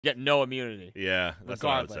get no immunity. Yeah, that's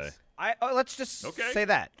regardless. what I would say. Let's just say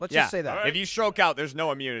that. Let's just say that. Right. If you stroke out, there's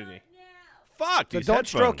no immunity. Fuck, so don't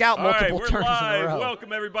stroke out multiple turns in a row.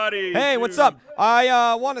 Welcome, everybody. Hey, what's up?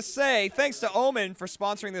 I want to say thanks to Omen for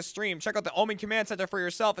sponsoring this stream. Check out the Omen Command Center for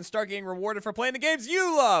yourself and start getting rewarded for playing the games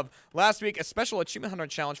you love. Last week, a special Achievement Hunter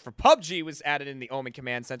challenge for PUBG was added in the Omen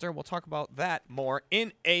Command Center. We'll talk about that more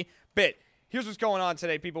in a bit. Here's what's going on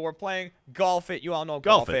today, people. We're playing Golf It. You all know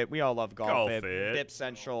Golf It. We all love Golf It. Bip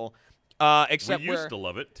Central. Except we used to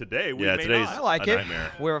love it. Today, we may today's not. I like it.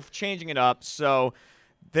 Nightmare. We're changing it up. So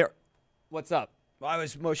there. What's up? Well, I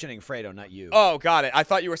was motioning Fredo, not you. Oh, got it. I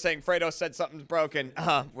thought you were saying Fredo said something's broken.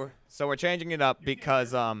 So we're changing it up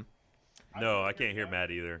because No, I can't hear Matt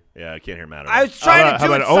either. Yeah, I can't hear Matt. I was trying to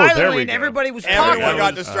do it silently, there we and go. everybody was everyone talking.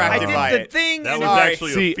 got distracted by I did it. the thing. That and was I-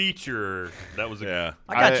 actually a feature. That was a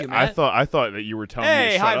I got you, Matt. I thought that you were telling me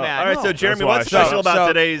Hey, to shut hi, up. Matt. All right, so No. Jeremy, That's why what's I shut special up. about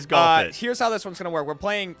today's Golf It? Here's how this one's going to work. We're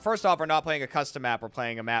playing, first off, we're not playing a custom map. We're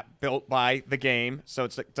playing a map built by the game, so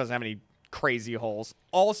it doesn't have any crazy holes.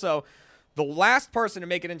 Also, the last person to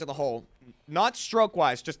make it into the hole, not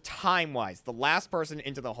stroke-wise, just time-wise, the last person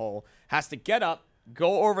into the hole has to get up,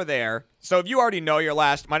 go over there. So if you already know you're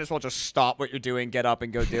last, might as well just stop what you're doing, get up,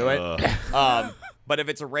 and go do it. But if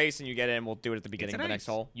it's a race and you get in, we'll do it at the beginning of the next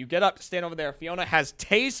hole. You get up, stand over there. Fiona has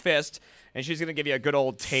Tase Fist, and she's going to give you a good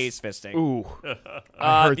old Tase fisting. Ooh,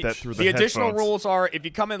 I heard that through the additional headphones. rules are if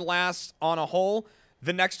you come in last on a hole,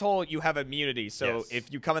 the next hole you have immunity. So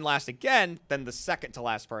if you come in last again, then the second to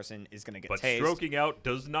last person is going to get tased. stroking out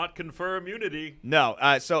does not confer immunity. No.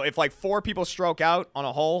 So if like 4 people stroke out on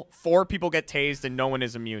a hole, 4 people get tased and no one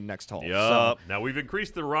is immune next hole. Yup. So, Now, we've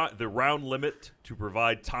increased the round limit to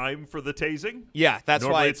provide time for the tasing. yeah, that's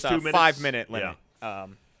Normally why it's it's 2 a minutes. 5-minute limit.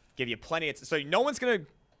 Give you plenty of so no one's going to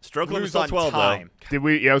Stroke limit lose still on 12 time. Did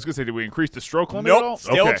we? Yeah, I was gonna say, did we increase the stroke limit at all? Nope,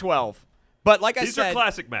 still Okay. 12. But like I These said, are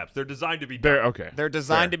classic maps. They're designed to be There. done. Okay. they're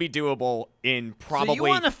designed to be doable in probably you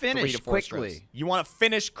wanna 3 finish to 4 quickly. strokes. You want to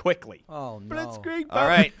finish quickly. Oh no! But it's great. All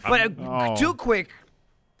right. But Oh. too quick,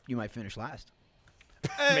 you might finish last.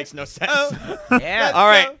 Makes no sense. Yeah. All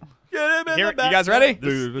right. Get him in Here, the you back. guys ready?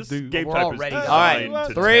 This game We're type all is ready. designed All right.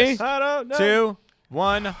 to 3, test. I don't know. 2,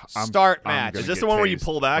 1, start match. Is gonna this the get one where you tased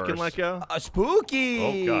pull back and first. let go?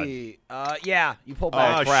 Spooky. Oh, Yeah, you pull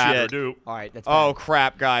back. crap. shit. Do. All right, that's Oh, bad.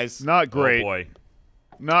 crap, guys. Not Oh, great. boy.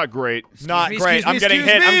 Not great. Not me, great. excuse me, I'm getting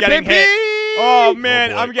excuse hit. me, I'm getting Pippi! hit. Oh,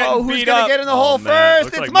 man. Oh, boy. I'm getting Oh, who's beat gonna up. get in the hole man. first?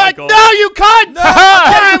 Looks It's like Mike. Michael. No, you cunt!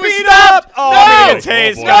 I'm was beat stopped. up. Oh, No. I'm going to get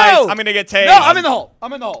tased, boy. guys. No. I'm going to get tased. No, I'm in the hole.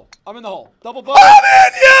 I'm in the hole. I'm in the hole. Double bump. Oh,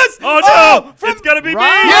 man, yes. Oh, no! It's gonna be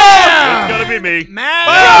Ryan. me! Yeah! It's gonna be me. Man.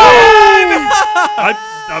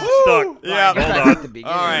 I'm stuck. Yeah. Back Hold at on. the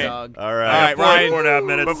beginning, All right. dog. All All right. right, Ryan. 4.5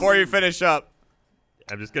 minutes. Before you finish up.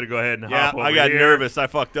 I'm just gonna go ahead and Yeah, hop over I got here. nervous. I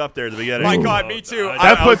fucked up there at the beginning. My God, me too. That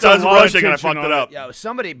I was puts a lot of rushing and I tension fucked it on up. Yo,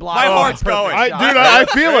 somebody block. My heart's going. Dude, I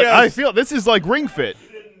feel it. I feel it. This is like Ring Fit. You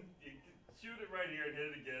shoot it right here and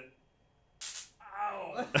hit it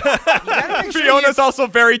again. Ow! Fiona's also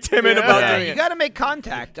very timid Yeah. about Yeah, doing you it. got to make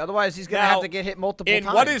contact, otherwise he's gonna Now, have to get hit multiple In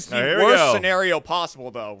times. what is the Here we worst go. scenario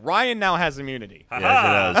possible, though? Ryan now has immunity. Yes, it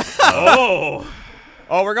does. Oh!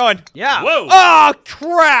 Oh, we're going. Yeah. Whoa! Oh,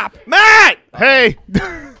 crap. Matt! Hey.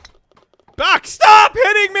 Back! Stop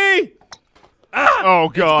hitting me! Oh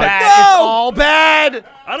God. Bad. No! It's all bad.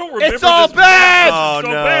 I don't remember It's all this bad! map. This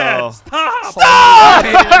is so Oh, no. bad. Stop! I made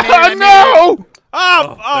it, I made it, I made it. No. Oh,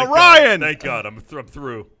 Thank God. Ryan. Thank God, I'm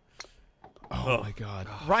through. Oh my God.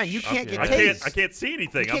 Ryan, you can't get I tased. can't see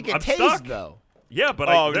anything. You can't I'm get tased stuck. though. Yeah, but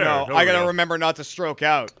Oh, there. no. There I we got to go. remember not to stroke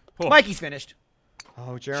out. Oh. Mikey's finished.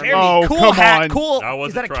 Oh, Jeremy. Jeremy, Oh, cool come hat, on. cool. I Is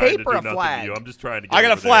wasn't that a trying to cape do or a nothing flag? to you. I'm just trying to get I got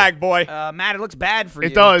a over there. flag, boy. Matt, it looks bad for you.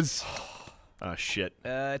 It does. Oh, shit.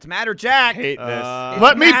 It's Matt or Jack. hate this. It's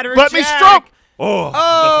Let me Matt or let me Jack. stroke. Oh.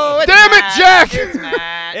 Oh, it's Damn it, Matt. Jack! It's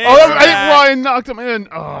Matt. It's Oh, I think Matt. Ryan knocked him in.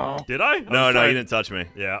 Oh. Did I? No, you didn't touch me.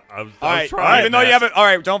 Yeah, I was, All I was right. trying. Even though you have it. All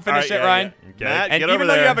right, don't finish All right, it, yeah, Ryan. yeah. Okay. Matt, And get even over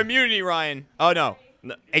though there. you have immunity, Ryan. Oh, no.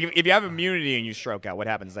 If you have immunity and you stroke out, what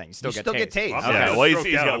happens then? You still You get still tased. get tased. I'm Yeah, not well, gonna he's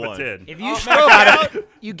stroke got out of a one. 10. If you stroke out,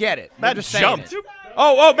 you get it. Matt I'm just saying jumped. it.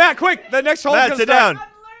 Oh, Matt, quick. The next hole's Matt, gonna sit start. down.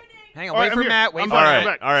 Hang on, All wait right, for I'm Matt. here. Wait I'm for All Matt.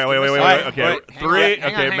 right. All right. Wait. All right, Okay. wait. Hang on, 3. hang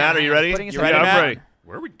on, Okay, hang Matt, on, are you hang on. ready? Putting us You in ready, the- Yeah, Matt? I'm ready.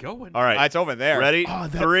 Where are we going? All right. It's over there. Ready? Oh,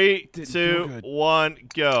 that 3, didn't feel 2, good. 1,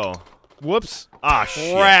 go. Whoops. Ah,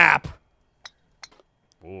 shit. Crap.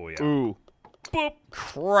 Oh, yeah. Ooh. Boop.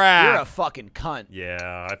 Crap. You're a fucking cunt.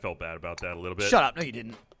 Yeah, I felt bad about that a little bit. Shut up. No, you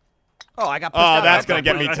didn't. Oh, I got pushed Oh, out. that's I going to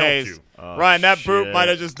get me helped tased. you. Oh, Ryan, that boot shit. might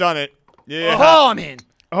have just done it. Yeah. Oh, I'm in.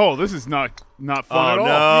 Oh, this is not fun Oh, at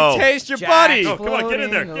all. no. Taste your Jack's buddy. Oh, come on, get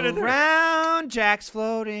in there, get in there. floating around. Jack's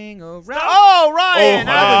floating around. Oh, Ryan,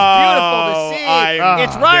 that was beautiful to see.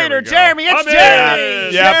 It's Ryan there or we go. Jeremy. It's I'm in.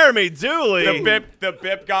 Jeremy. Yep. Jeremy Dooley. The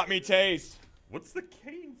bip got me tased. What's the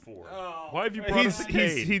cane for? Why have you brought us a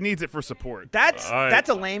cane? He needs it for support. That's All right. that's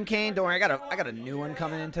a lame cane. Don't worry, I got a new one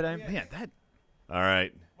coming in today. Man, that All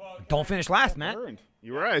right. Don't finish last, Matt. burned.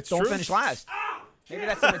 You're right. It's Don't true. finish last. Maybe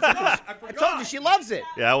that's the I told you she loves it.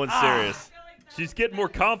 Yeah, that one's serious. She's getting more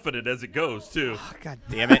confident as it goes, too. God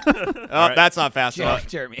damn it. Oh, that's not fast enough.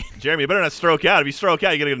 Jeremy. Jeremy, you better not stroke out. If you stroke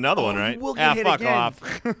out, you got to get another one, right? We'll get hit fuck again.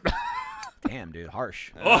 off. Damn, dude,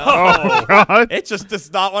 harsh. Oh God. It just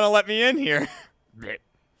does not want to let me in here.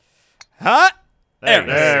 Huh? There we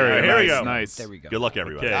go. There Here we nice, go. Nice. There we go. Good luck,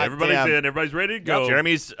 everybody. Okay, God everybody's damn. in. Everybody's ready to go.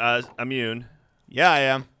 Jeremy's immune. Yeah, I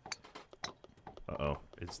am. Uh-oh.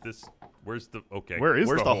 It's this. Where's the. Okay. Where's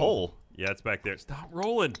Where's the hole? Yeah, it's back there. Stop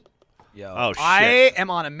rolling. Yo, Oh, shit. I am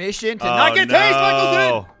on a mission to Oh, not get tased. Michael's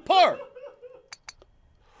no. in. Par.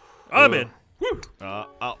 I'm in. Woo.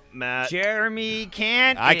 Oh, Matt. Jeremy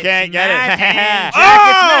can't. I It's can't get it. Matt and Jack.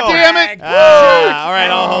 Oh, It's damn Matt it. Bag. All right,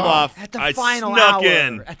 I'll hold off. At the I final snuck hour.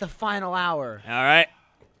 in. At the final hour. All right.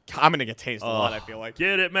 I'm going to get tased a lot, I feel like.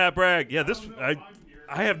 Get it, Matt Bragg. Yeah, this.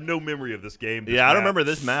 I have no memory of this game. Yeah, I don't remember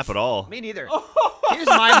this map at all. Me neither. Here's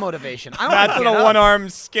my motivation. I don't That's want with to a get up. one-arm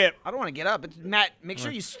skip. I don't want to get up. It's, Matt, make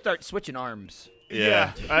sure you start switching arms.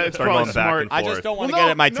 Yeah. It's Start probably going back smart. and I forth. just don't Well, want to get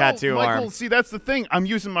at my no, tattoo Michael, arm. see, that's the thing. I'm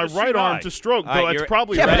using my Well, right should arm I? to stroke, All right, though. It's you're-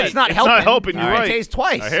 probably Yeah, right. but it's not It's helping. not helping. You You're got right. tased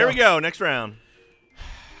twice. All right, here we go. Next round.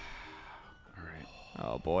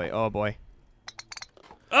 Oh, boy. Oh, boy.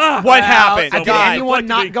 Ah! What happened? Did God. anyone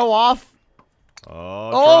not deflected me. go off? Oh,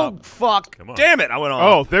 Oh, fuck. Come on. damn it. I went off.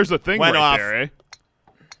 Oh, there's a thing Went right off. there, eh?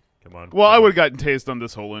 Come on. Well, come I on. would have gotten tased on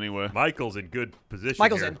this hole anyway. Michael's in good position.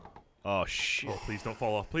 Michael's here. in. Oh, shit. Oh, please don't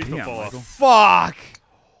fall off. Please Damn, don't fall Michael. off. Fuck.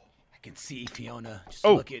 I can see Fiona just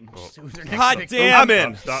Oh. looking. Who's her next God victim? damn. I'm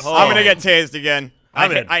in. Stop. I'm going to get tased again.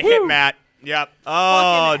 I'm I in. hit Matt. Yep.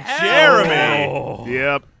 Oh, Fucking hell. Jeremy. Oh.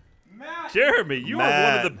 Yep. Jeremy, you are one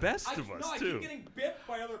Matt. of the best of us, too.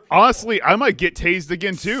 Honestly, I might get tased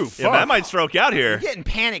again, too. Yeah, Fuck. Matt might stroke out You're here. getting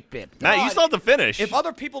panic bit. Matt, you still have to finish. If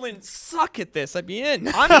other people didn't suck at this, I'd be in.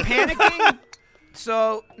 I'm panicking.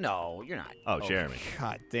 So, no, you're not. Oh, Jeremy.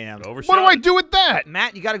 God damn. What do I do with that?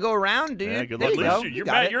 Matt, you got to go around, dude. Yeah, good there luck. you At go. least You You're,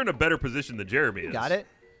 got Matt, it. you're in a better position than Jeremy is. You got it.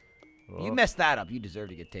 Oh. You messed that up. You deserve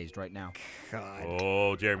to get tased right now. God.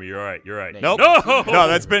 Oh, Jeremy, you're right. You're right. Nope. No! No,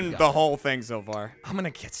 that's been the whole thing so far. I'm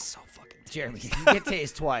going to get so fucking Jeremy, you get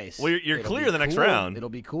tased twice. Well, you're It'll clear be the next cool. round. It'll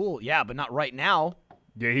be cool. Yeah, but not right now.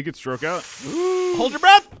 Yeah, he could stroke out. Hold your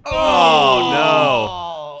breath.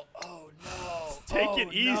 Oh, Take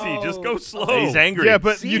it easy. Just go slow. no. He's angry. Yeah,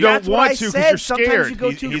 but See, you don't that's what want I to said. because you're Sometimes scared. you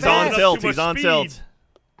go too He's fast. on tilt. Too He's much on speed. tilt.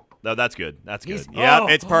 No, that's good. That's good. Yep, Oh.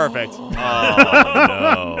 it's perfect. Oh,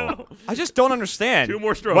 no. I just don't understand. 2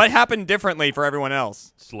 more strokes. What happened differently for everyone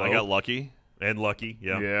else? Slow. I got lucky. and lucky.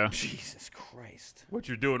 Yeah. Yeah. Jesus Christ. What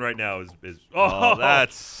you're doing right now is Oh,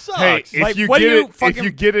 that sucks. Hey, if Like, you what get do you it, if fucking- you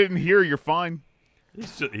get it in here, you're fine.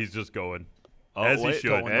 he's just going. Oh, as wait, he should.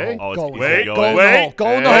 go in the Hey? hole. Oh, Go it's in wait, the go hole. in. Go in the Wait, hole.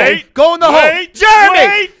 Go in the wait, hole. Go in the hole. wait, Jeremy!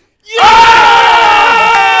 wait.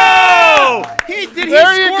 Did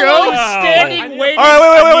There he you score go. while he was standing waiting? All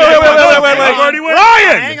right, wait. I've already went.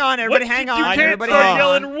 Ryan! Hang on, everybody, hang on. You can't Everybody start hang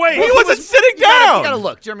yelling, on. wait. He wasn't sitting You down. gotta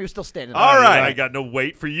look. Jeremy was still standing there. All right. I got no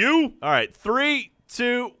wait for you. All right, 3,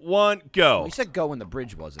 2, 1, go. You said go when the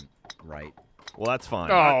bridge wasn't right. Well, that's fine.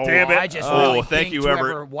 Oh, damn it. I just Oh, really thank think you,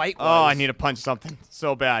 whoever Everett. White was. Oh, I need to punch something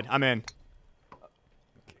so bad. I'm in.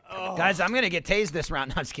 Guys, I'm gonna get tased this round.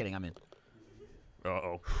 No, I'm just kidding. I'm in.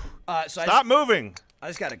 Uh-oh. So Stop moving. I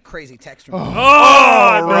just got a crazy text from. Oh,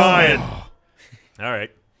 Ryan. All right.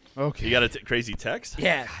 Okay. You got a crazy text?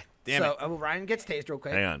 Yeah. damn so Ryan gets tased real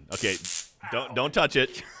quick. Hang on. Okay, don't touch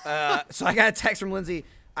it. So I got a text from Lindsay.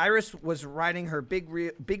 Iris was riding her big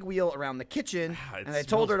wheel around the kitchen, It and I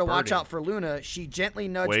told her to smells watch burning. out for Luna. She gently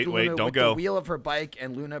nudged Wait, Luna don't with go. the wheel of her bike,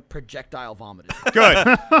 and Luna projectile vomited. Good.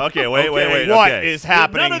 Okay, wait. What okay. is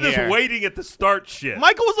happening None of this here? waiting at the start shit.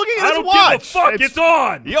 Michael was looking at I his don't watch. give a fuck. It's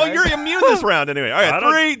on. Yo, you're immune this round anyway. All I right,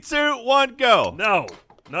 don't- 3, 2, 1, go. No,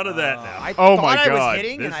 none of that now. I Oh thought my I was God.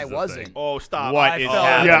 hitting, and This I is the wasn't. thing. Oh, stop. What I is felt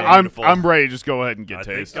happening? Yeah, beautiful. I'm ready. Just go ahead and get I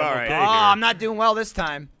think tased. I'm All right. okay Oh, here. I'm not doing well this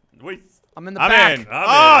time. Wait. I'm in the I'm back. in. Oh,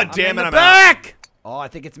 I'm in. damn I'm it, in I'm the out. back. Oh, I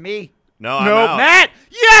think it's me. No, I'm Nope. out. Matt!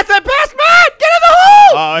 Yes, I passed Matt! Get in the hole!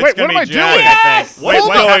 Oh, it's Wait, gonna what be am I Jack, doing? I think. What is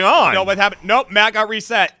going on? No, what happened? Nope, Matt got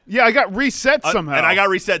reset. Yeah, I got reset somehow. And I got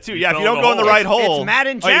reset too. Yeah, if you fell don't in go in the the hole. right hole. It's Matt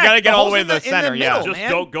and Oh, Jack. you gotta get all the hole's way in to the center, yeah. middle, Just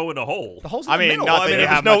man. don't go in a hole. The hole's in I the mean, middle. not that you there's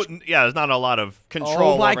have no, much there's not a lot of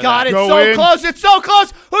control Oh my over God! that. It's Go so in. close! It's so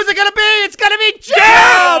close! Who's it gonna be? It's gonna be Jack!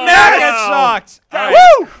 Yeah, Matt gets Wow. shocked. That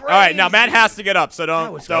Woo! was All right, now Matt crazy. has to get up, so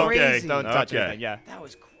That was don't crazy. touch Okay. anything. Yeah. That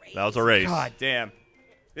was crazy. That was a race. God damn.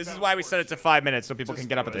 This is why we set it to 5 minutes so people can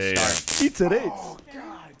get up at the Yeah. start. Pizza days. All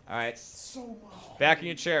right. Back in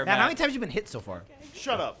your chair, Matt, how many Matt. times have you been hit so far?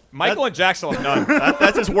 Shut up. Michael and Jack still have none.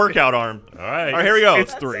 That's his workout arm. All right. All right, here we go.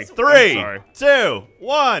 It's 3. Three, I'm sorry. 2,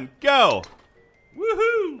 1, go.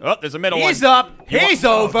 Woohoo! Oh, there's a middle He's one. up. He's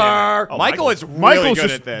over. Oh, Michael is really Michael's good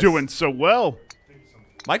just at this. doing so well.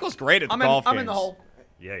 Michael's great at the I'm golf in the games. hole.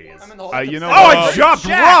 Yeah, he is. I'm in the hole. You know Oh, I what? jumped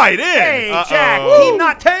Jack. right in. Hey, Jack. Uh-oh. Team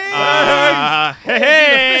not Tase.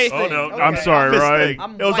 Hey. Oh, no. I'm sorry, Fist Ryan. thing.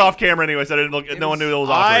 I'm It was white. off camera anyway, so I didn't look. No one knew it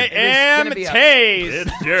was I awkward. am gonna be a- Tase.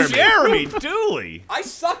 It's Jeremy. Jeremy Dooley. I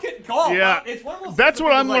suck at golf. Yeah. It's one of those That's things what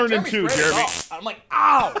where I'm people are learning like, too, "Jeremy's great at Jeremy." golf." I'm like,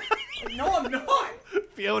 ow. Like, no, I'm not.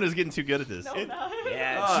 Fiona's getting too good at this.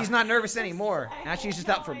 Yeah, she's not nervous anymore. Now she's just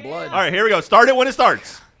out for blood. All right, here we go. Start it when it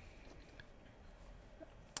starts.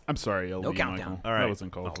 I'm sorry, LB, countdown. Michael. All right. That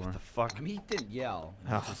wasn't called for. What the fuck? I mean, he didn't yell.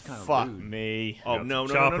 Oh, It's kind of fuck rude. me. Oh, Yep.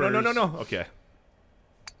 no. Okay.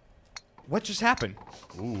 What just happened?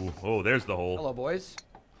 Ooh. Oh, there's the hole. Hello, boys.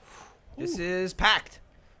 This is packed.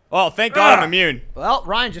 Oh, thank God I'm immune. Well,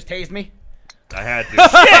 Ryan just tased me. I had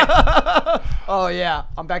to. Oh, yeah.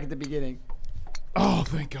 I'm back at the beginning. Oh,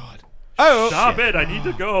 thank God. Oh, Stop it. I need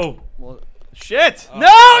to go. Well, shit. no,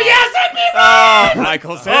 yes, I beat Oh,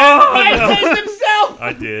 Michael's in. Ryan tased himself.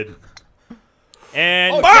 I did.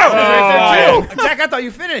 And Oh, Jack was right Ryan. there, too. Jack, I thought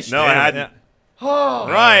you finished. No, I hadn't. Oh.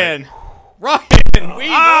 Ryan. Ryan. We.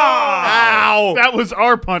 Ow. That was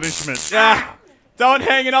our punishment. Ah, don't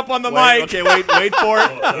hang it up on the Wait, mic. okay, wait for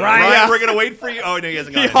it. Ryan, Yeah. we're gonna wait for you. Oh no, he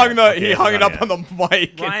hasn't He got hung it the yet. Okay, he hung it not up on yet. the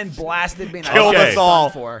mic. Ryan blasted me. and I Killed was us done all.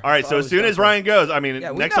 for. All right, so I as was soon done as for. Ryan goes, I mean,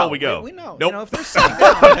 Yeah, we next know. hole we go. We know. Nope. You know, if there's something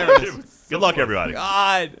down, there it is. Good luck, everybody.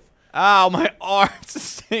 God. Ow, my arm's the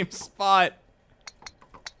same spot.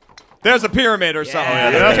 There's a pyramid or something. Yeah,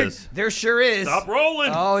 Yeah. there it is. There sure is. Stop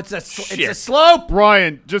rolling. Oh, it's a Shit. slope.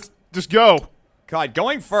 Ryan, just go. God,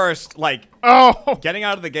 going first, like Oh, getting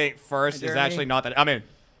out of the gate first is Jeremy. actually not that. I mean,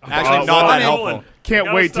 actually Oh, not well, that I- helpful. can't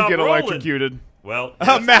Gotta wait to stop get rolling. electrocuted. Well,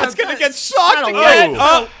 Matt's gonna get shocked It's not again.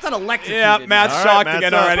 Oh. It's not electrocuted. Yeah, Matt's All right, shocked Matt's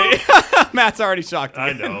again up. already. Matt's already shocked I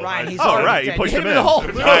again. know. Ryan, he's Oh, already right, you dead. pushed hit him in in. the hole. All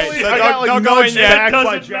right, so I got, like, don't go in nudged yet. back by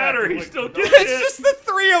doesn't Jack. matter. He still gets It's it. just the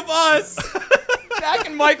three of us. Jack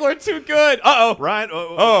and Michael are too good. Uh-oh. Ryan. Oh,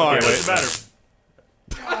 okay, okay, wait. Doesn't matter.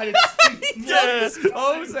 He does this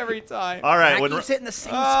pose every time. All right. I When, keeps hitting the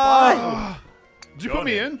same spot. Did you Go put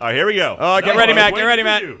me ahead. in? all right, here we go. Oh, get No, ready, I was Matt. Get waiting ready, for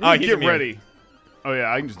Matt. you. Oh, he's Get immune. ready. Oh,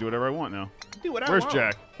 yeah, I can just do whatever I want now. Do what I Where's want.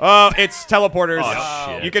 Jack? Oh, it's teleporters. Oh,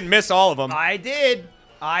 shit. You can miss all of them. I did.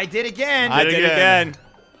 I did again. I did did again. again.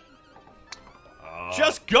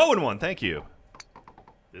 Just go in one. Thank you.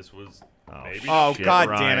 This was maybe. Oh, Shit, God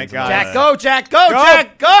Ryan. damn it, guys. Jack, go, Jack, go, Go.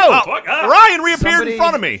 Jack, go. Fuck, ah. Ryan reappeared Somebody- in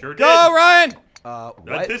front of me. Sure did. Go, Ryan.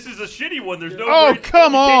 What? This is a shitty one. There's no. Oh, way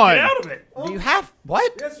come you can't on. Get out of it. Do you have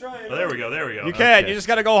what? Oh, there we go. There we go. You can. Okay. You just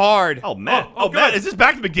got to go hard. Oh, Matt. Oh, Oh, Matt. good. Is this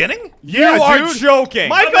back to the beginning? Yeah, you are dude. joking.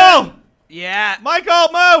 Michael. Yeah, Michael,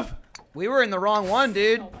 move. we were in the wrong one,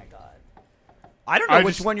 dude. Oh my god. I don't know I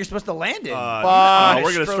which just- one you're supposed to land in. Oh,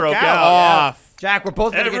 we're gonna stroke out. Off. Jack, we're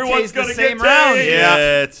both gonna get Everyone's tased the gonna same get round. tased. Yeah.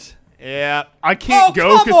 Shit. Yeah. I can't Oh, go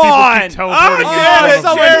come because people on. keep teleporting Oh, in Oh, front of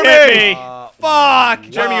someone me. hit me. Uh, Fuck.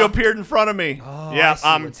 Jeremy, you appeared in front of me. Oh, Yeah, I see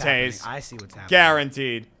I'm what's happening. tased. I see what's happening.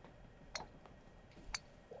 Guaranteed.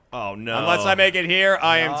 Oh no. Unless I make it here,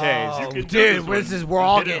 I am tased. You can do Dude, this one. this is we're You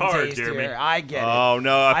all hit it getting hard, tased Jeremy. here. I get it. Oh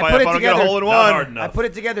no. If I I, put if it I don't get a together. hole in Not hard one. enough. I put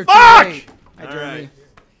it together Fuck! too late. Hi, Jeremy.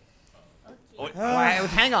 Right. Well,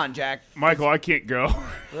 hang on, Jack. Michael, I can't go.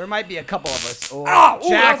 There might be a couple of us. Oh, Ooh, Jack,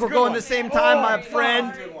 that's a we're good going one. the same time, my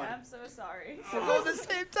friend. I'm so sorry. We're going the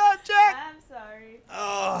same time, Jack. I'm sorry.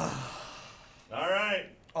 All right.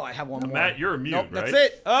 Oh, I have one more. Matt, you're immune, Nope, right? that's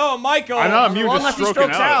it. Oh, Michael. I know, I'm immune Well, to unless he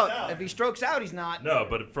stroking strokes out. out. If he strokes out, he's not. No,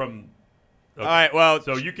 but from. Okay. All right, well,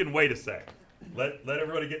 So you can wait a sec. Let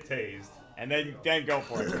everybody get tased. and then go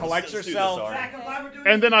for it. Collect yourself.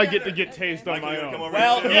 And then I get to get tased on my own.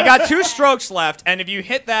 Well, you got 2 strokes left, and if you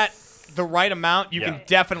hit that the right amount, you Yeah. can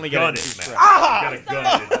definitely get Gun it. it, man. You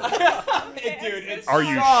gotta gun it. Dude, it's Are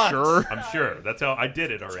you sucked. sure? I'm sure. That's how I did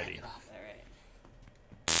it already.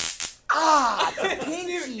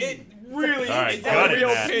 It really All right, is gun a it, real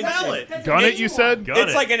Matt. pinch. Smell it. Gun it, you said? Gun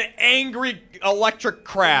It's it. like an angry electric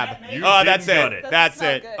crab. You Oh, didn't that's gun it. it. That's Doesn't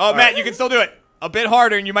it. smell good. Oh, Matt, you can still do it. a bit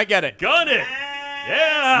harder and you might get it. Gun it.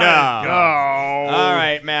 Yeah. No. Oh. All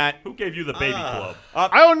right, Matt. Who gave you the baby club?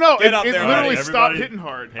 Up. I don't know. Get It, up it there, literally buddy. stopped Everybody- hitting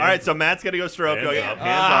hard. All right, so Matt's got to go stroke. Hands Go, up.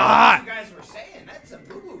 hands You guys were saying that's a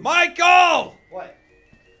boo-boo. Michael! What?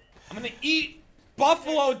 I'm going to eat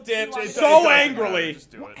buffalo dip It so doesn't angrily. matter.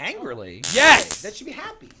 Just do it. Angrily? Yes. That should be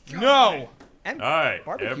happy. No. And All right.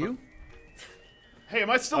 barbecue. Hey, am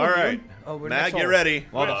I still All immune? right. Oh, we're Matt, not get sold. ready.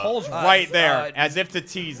 Well, the hole's right there, uh, as if to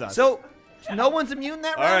tease us. So, no one's immune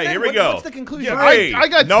that All round? right, then? here we go. What's the conclusion? Yeah, Three. I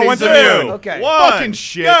got No one's tasered. immune. Okay. One. Fucking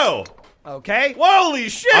shit. Go. Okay. Holy I'm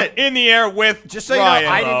shit. in the air with Just so you know, Ryan.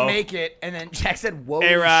 I didn't Oh. make it, and then Jack said, "Whoa,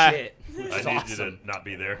 Hey, Ryan. shit." Which is I need awesome. you to not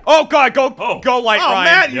be there. Oh, God, go Oh. light, Oh, Ryan.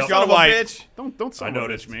 Matt, you Yep. son of a light. bitch. Don't son of a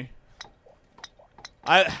noticed. bitch me.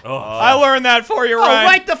 Oh. I learned that for you, Oh, Ryan.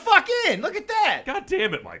 right the fuck in! Look at that. God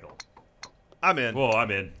damn it, Michael. I'm in. Whoa,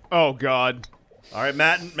 I'm in. Oh God. All right,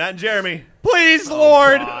 Matt and Jeremy. Please,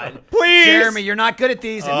 Lord. God. Please. Jeremy, you're not good at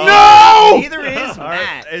these. and No! Neither is All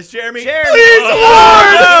right, Matt. is Jeremy? Jeremy. Please,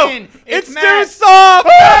 Lord. no. in. It's too Matt. soft.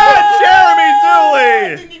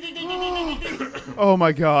 Jeremy Dooley. Oh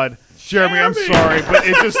my God. Jeremy, I'm sorry, but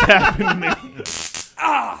it just happened to me.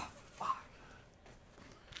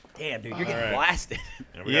 Damn, dude, you're getting right. blasted.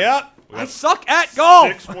 There we Yep. We I got suck at golf.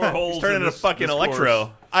 6 more holes. He's turning in into this, fucking this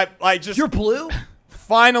electro. course. I just You're blue?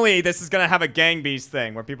 finally this is gonna have a gang beast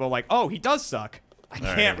thing where people are like, oh, he does suck. I right,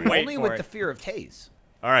 can't here we go. wait Only for with it. the fear of Tase.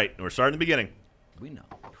 All right, we're starting the beginning. We know.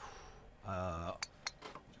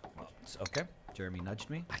 Okay. Jeremy nudged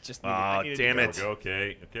me. I just Aw, needed damn to it. go. There we go.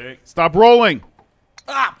 Okay. Okay. Stop rolling.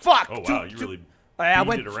 Ah, fuck! Oh, Too- wow. You too- really I beamed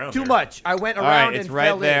went it around too there. much. I went All around right, it's and right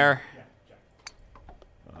fell there.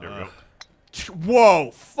 There we go.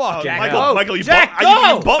 Whoa, fuck, Jack, Michael, go. Michael, you Jack, bumped, you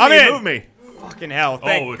go. bumped I'm me and in. moved me. fucking hell!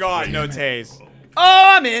 Thank it's God, right. no tase. in. Oh,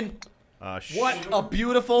 I'm in. Shit. What a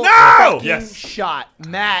beautiful No! fucking Yes. shot.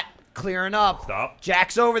 Matt clearing up. Stop.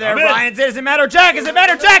 Jack's over there. I'm in. Ryan's in. Does it matter, Jack? Does it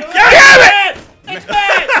matter, Jack? Damn it! It's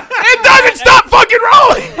bad! It doesn't stop fucking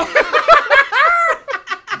rolling.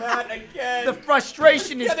 Not again. The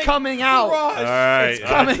frustration is coming out. All right.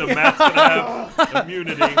 All right, so Matt's going to have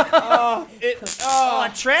immunity.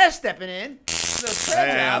 Oh, trash stepping in.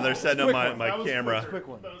 Yeah, they're setting up my camera.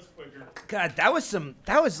 God, that was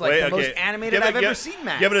like the most animated I've ever seen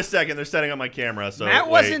Matt. Give it a second. They're setting up my camera. So Matt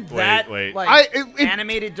wasn't that wait. like it-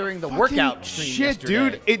 animated during the workout stream Shit, yesterday.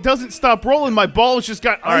 dude. It doesn't stop rolling. My balls just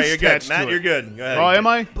got All right, ice you're good. attached Matt, to you're it. good. Go ahead. Oh, am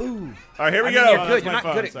I? Boo. All right, here we I mean, go. you're good. You're my not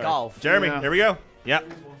phone, good at sorry. golf. Jeremy, Yeah. here we go. Yep.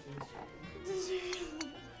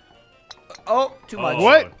 Oh, too much.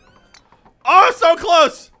 What? Oh, so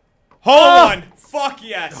close. Hole one. Fuck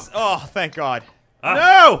yes. Oh, thank God.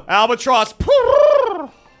 No. Albatross.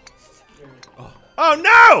 Oh,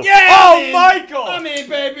 no. Oh, Michael. I'm in,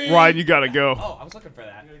 baby. Ryan, you gotta go. Oh, I was looking for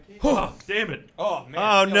that. Oh, damn it. Oh man.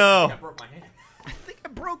 Oh, no. I broke my hand. I think I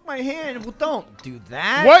broke my hand. Well, don't do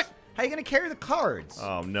that. What? How you gonna carry the cards?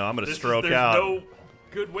 Oh, no. I'm going to There's stroke no out.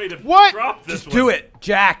 good way to What? drop this Just one. do it,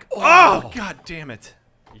 Jack. Oh, God damn it.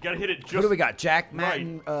 You got to hit it just What do we got? Jack, Matt, right.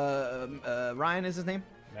 and Ryan is his name?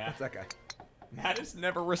 Matt. That's that guy. Matt is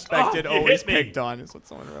never respected, Oh, you always hit me. picked on, is what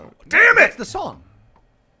someone wrote. Damn That's it. the song.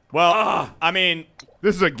 Well, I mean,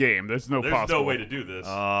 This is a game. There's no There's possible. no way to do this.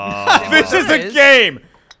 this is there a is. game.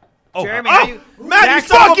 Jeremy, oh, how you, Matt, you Jack's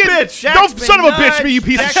son of a fucking- bitch. Jack's Don't been son of a bitch nuts. me, you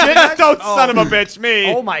piece of Jack's shit. been nuts. Don't Oh. son of a bitch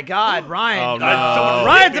me. Oh my God, Ryan. Oh, no. Someone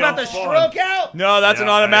Ryan's hit me about on to phone. stroke out. No, that's an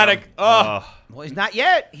Yeah, I automatic. Oh. Well, he's not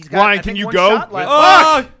yet. He's got. Ryan, I can think, you one go? shot left.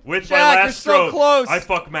 Oh, With Jack, my you're last so stroke, close. I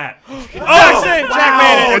fuck Matt. Jackson! Jack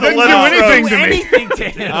made It it. didn't do 11 anything Do to me. anything to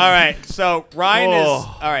him. All right, so Ryan is.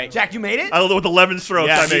 Oh. All right. Jack, you made it. With 11 strokes,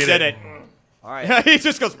 Yeah, I he made did it. All right. he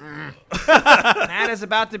just goes. Matt is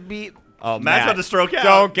about to be Oh, Matt's Matt. about to stroke out.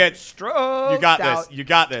 Don't get. stroked. You got out. this. You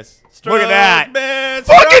got this. Stroke, Look at that. Man,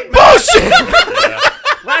 Fucking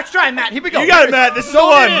bullshit! Let's try, Matt. Here we go. You got it, Matt. This is the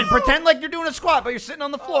Zone in. one. Pretend like you're doing a squat, but you're sitting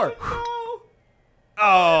on the floor.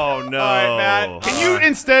 Oh, no. All right, Matt. Can you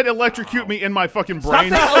instead electrocute me in my fucking Stop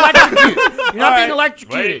brain? saying electrocuted. You're not All being right.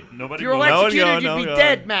 electrocuted. Wait, nobody If you're moves. electrocuted, No, you'd be no.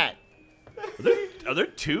 dead, Matt. Are there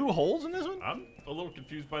 2 holes in this one? I'm a little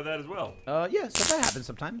confused by that as well. Yeah, so that happens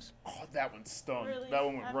sometimes. Oh, that one stung. Really? That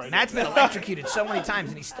one went I'm right. Matt's been electrocuted so many times,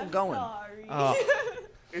 and he's still going. Sorry.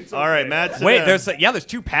 It's All right, okay. Matt. sit Wait, down. there's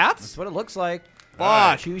two paths. That's what it looks like.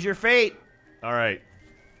 Fuck. Choose your fate. All right.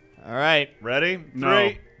 All right. Ready? No.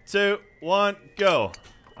 3, 2, 1, go.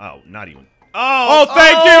 Oh, not even. Oh, Oh,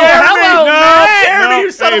 thank you. hello, no, Matt. Jeremy, no.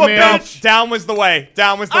 you son Hey, of a man. bitch. Down was the way.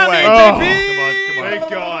 Down was the way. Oh, Come on, come on. thank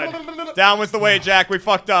God. Down was the way, Jack. We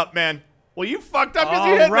fucked up, man. Well, you fucked up because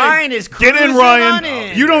you hit Ryan me. is Get in, cruising Ryan. on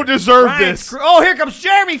in. You don't deserve Ryan's this. oh, here comes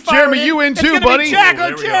Jeremy. Jeremy, you in it's too, gonna buddy. Be Jack. There Oh,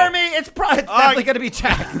 we go. Jeremy. It's definitely going to be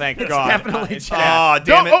Jack. Thank It's God. definitely It's Jack. Aw,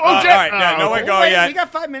 damn it. Oh, Jack. all right, no one go Wait, yet. We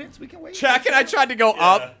got 5 minutes. We can wait. Jack and I tried to go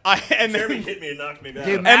up, and Jeremy then hit me and knocked me down.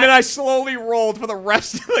 Dude, and then I slowly rolled for the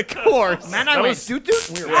rest of the course. Man, I went doot doot.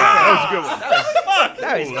 We were That was a good one. Fuck.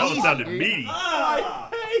 That was Ooh, that one easy, sounded dude. meaty. I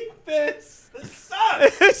hate this. This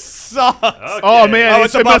sucks. This sucks. Okay. Oh man, Oh, it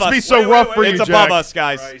it's above must us. be so Wait, rough for you, It's Jack. above us,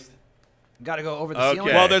 guys. Christ. Got to go over the Okay.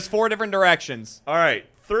 ceiling. Well, there's 4 different directions. All right.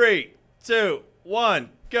 3, 2, 1,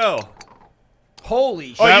 go.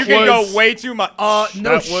 Holy Oh, shit. you can was- go way too much. No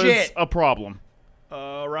That was shit. a problem.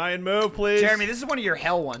 Ryan, move, please. Jeremy, this is one of your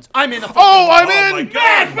hell ones. I'm in the Oh, I'm Oh my in.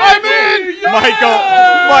 God. I'm in. Michael,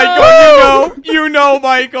 you know,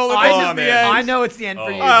 Michael. This is the end. I know it's the end for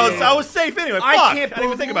you. dude. I was safe anyway. Fuck. I can't didn't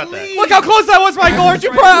even think about that. believe- Look how close I was, Michael. Aren't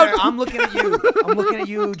you Right proud? there. I'm looking at you. I'm looking at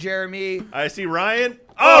you, Jeremy. I see Ryan.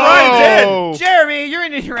 Oh, Ryan's Oh. Jeremy, you're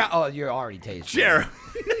in here. Oh, you're already tased. in. Jeremy.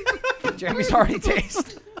 Jeremy's already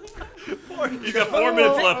tased. You got 4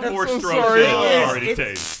 minutes left, 4 so strokes. sorry. in, It is. already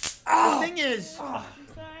It's- tased. The thing is, I'm sorry. I'm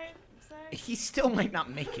sorry. he still might not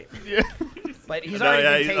make it. Yeah. But he's No, already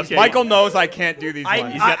yeah, been he's- tased. okay. Michael knows I can't do these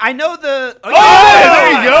ones. I know the. Oh,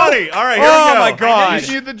 there you go. buddy. All right, here Oh we go. my You God.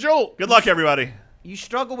 just need the jolt. Good luck, everybody. You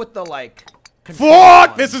struggle with the like. control Fuck!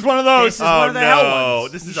 one. This is one of those. This is one of the hell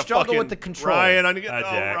ones. This You is a struggle fucking with the control. Ryan, I need to Hi,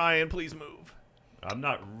 get, Jack. Ryan, please move. I'm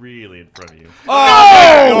not really in front of you.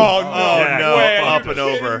 Oh, Oh, Jack. no. Wait, are Up you and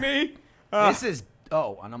kidding over. me? This is.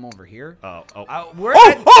 Oh, and I'm over here. Oh. We're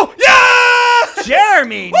Oh, yeah!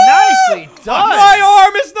 Jeremy, nicely done. My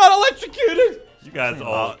arm is not electrocuted. You guys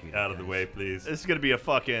all out of the way, please. This is going to be a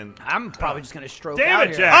fucking... I'm probably just gonna stroke Damn out it,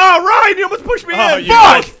 here. Jack. Oh, Ryan, you almost pushed me Oh, in. you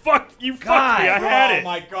Fuck! Fuck! You fucked me. I had Oh it.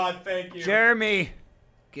 my God! Thank you. Jeremy,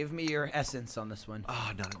 give me your essence on this one.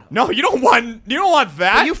 Oh, no. No, you don't want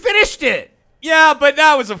that. But you finished it. Yeah, but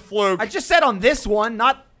that was a fluke. I just said on this one,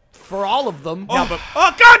 not for all of them. Yeah, but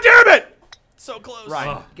Oh, God damn it! So close. Right.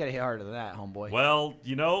 Oh. You gotta hit harder than that, homeboy. Well,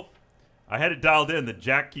 you know, I had it dialed in that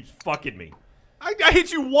Jack keeps fucking me. I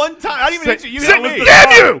hit you one time. I didn't even hit you. You Sit- hit me.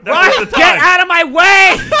 Damn you! That was the Get time. out of my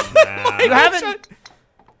way! Nah. You haven't.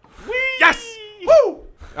 Yes! Woo! all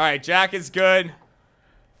right, Jack is good.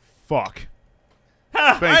 Fuck.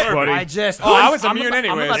 Thanks, buddy. I just. Oh, I was I'm immune about-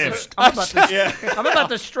 anyways. I'm about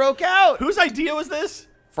to stroke out. Whose idea was this?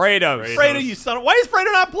 Fredo's. Fredo. Fredo, you son of... Why is Fredo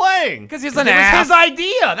not playing? Because he's It an was ass. his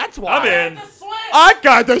idea. That's why. I'm in. I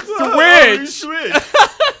got the Oh, you switch.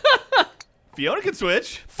 switch. Fiona can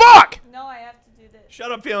switch. Fuck! No, I have to do this.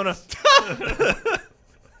 Shut up, Fiona.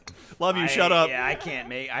 Love you. Shut up. Yeah, I can't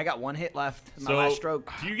make. I got one hit left. My So, last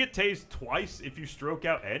stroke. do you get tased twice if you stroke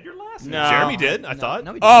out and your last? No. Jeremy did, I thought.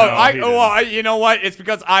 No, he Oh, didn't. No, he didn't. you know what? It's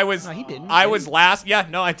because I was. No, he didn't. I was last. Yeah,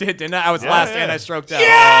 no, I did, didn't I? I was Yeah, last yeah. and I stroked out.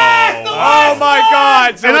 Yes! Oh my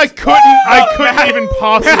God! So And I it's- couldn't even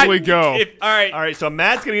possibly go. All right, All right, so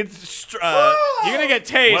Matt's going to get... you're gonna get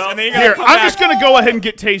tased, Well, and then you gotta Here, come I'm back. just gonna go ahead and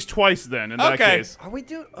get tased twice then. In that Okay. case. Are we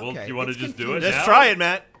doing? Well, Okay. you want to it's just do it confusing. Let's now? try it,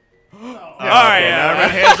 Matt. All right, yeah, Now,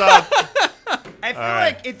 right. hands up. I feel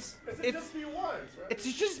right. like it's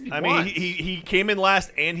just be I mean, once. he came in last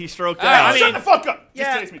and he stroked I out. mean- Shut the fuck up.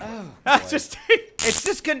 yeah. Just taste me. just It's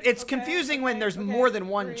just it's confusing when there's more than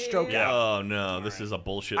one stroke Yeah. out. Oh, no. This is a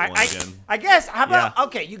bullshit I, one I, again. I guess. How about Yeah.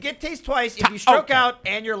 okay? You get tased twice if you stroke okay. out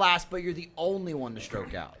and you're last, but you're the only one to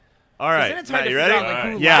stroke out. All right. Then it's hard Matt, to you figure ready? out,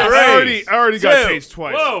 like, who Yeah. last. I already got two. tased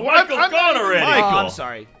twice. Whoa, Well, Michael's I'm gone already. Michael. Oh, I'm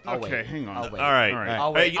sorry. I'll Okay, wait. hang on. I'll wait. All right. All right.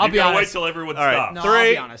 I'll Hey, wait. you I'll You be gotta wait honest. till everyone All right. stops. No, I'll be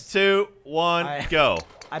 3, honest. 2, 1, I- go.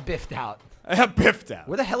 I biffed out. biffed out.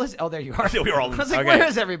 Where the hell is? Oh, there you are. We were all- I was like, Okay. where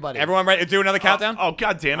is everybody? Everyone ready to do another countdown? Oh,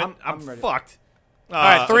 God damn it. I'm I'm ready. fucked. All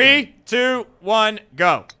right, 3, 2, 1,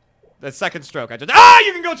 go. The second stroke. You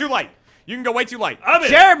can go too light. You can go way too light. I'm in.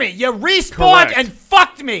 Jeremy, you respawned Correct. and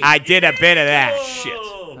fucked me. I did a bit of that. Shit.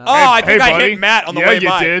 Oh, I think hey, I buddy. hit Matt on the Yeah, way you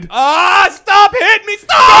by. did. Ah, stop hitting me!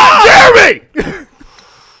 Stop! Jeremy!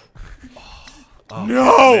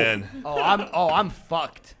 No! Man. I'm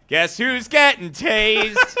fucked. Guess who's getting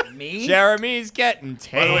tased? Me? Jeremy's getting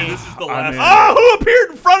tased. By the way, this is the last. in. Oh, who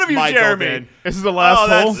appeared in front of you, Michael Jeremy? did. This is the last Oh,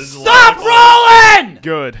 that's- hole. This is the Stop last rolling!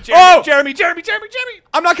 Good. Oh! Jeremy.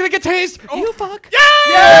 I'm not gonna get tased. You fuck. Yeah,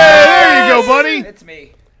 there you go, buddy. It's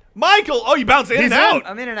me. Michael. Oh, you bounced in and He's out.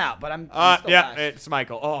 I'm in and out, but I'm still Yeah, last. it's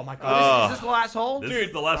Michael. Oh my god. Is this the last hole? This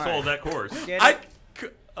is the last hole of that course. Get I. it?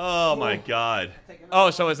 Oh, my God. Oh,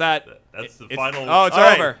 so is that? That's the it's- final. Oh, it's All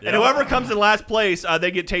right. over. Yeah. And whoever comes in last place, they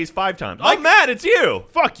get tased 5 times. Oh, Matt, it's you.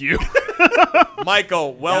 Fuck you.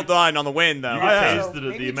 Michael, well done on the win, though. You get So tased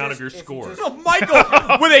maybe the amount of just- your if you score. just- Oh, Michael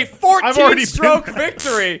with a I've already 14-stroke been-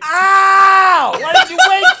 victory. Ow! Why did you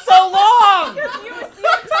wait so long? You were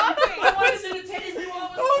talking. I wanted you to tase me while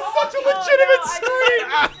I was Such a talking. legitimate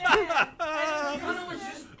I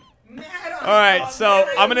All right, so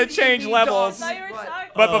I'm going to change levels. thought you were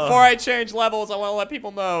talking. But before I change levels, I want to let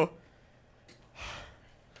people know.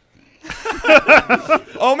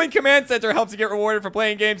 Omen Command Center helps you get rewarded for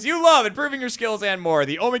playing games you love, improving your skills, and more.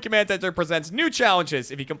 The Omen Command Center presents new challenges.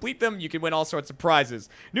 If you complete them, you can win all sorts of prizes.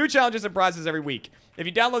 New challenges and prizes every week. If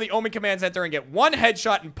you download the Omen Command Center and get one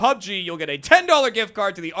headshot in PUBG, you'll get a $10 gift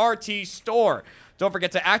card to the RT store. Don't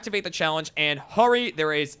forget to activate the challenge and hurry.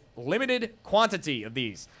 There is limited quantity of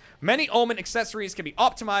these. Many Omen accessories can be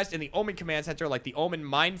optimized in the Omen Command Center, like the Omen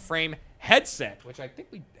Mindframe headset, which I think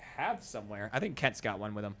we have somewhere. I think Kent's got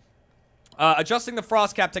one with him. Adjusting the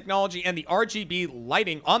frost cap technology and the RGB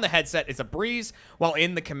lighting on the headset is a breeze while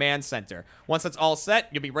in the command center. Once that's all set,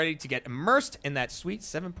 you'll be ready to get immersed in that sweet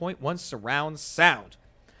 7.1 surround sound.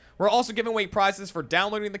 We're also giving away prizes for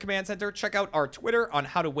downloading the command center. Check out our Twitter on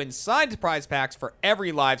how to win signed prize packs for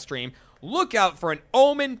every live stream. Look out for an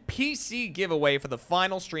Omen PC giveaway for the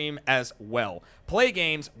final stream as well. Play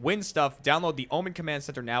games, win stuff. Download the Omen Command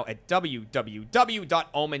Center now at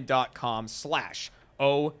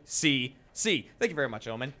www.omen.com/OCC. Thank you very much,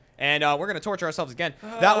 Omen. And we're going to torture ourselves again.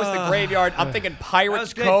 That was the graveyard. I'm thinking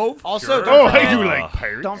Pirates good. Cove. Also, Oh, I do like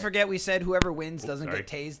pirates. don't forget we said whoever wins doesn't sorry. get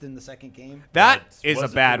tased in the second game. That That is a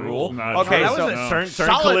wasn't bad the rule. rule. Not Okay, true. so No. Turn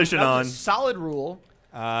Solid- collision that on. was a solid rule.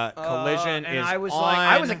 collision and is I was on. like,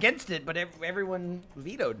 I was against it, but everyone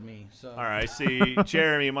vetoed me. So All right, I see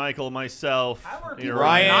Jeremy, Michael, myself. How are You're people not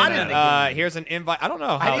Ryan, in the game? here's an invite. I don't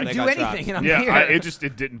know how I didn't they do got anything, and I'm Yeah, here.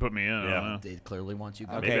 it didn't put me in. I don't Yeah. know. They clearly want you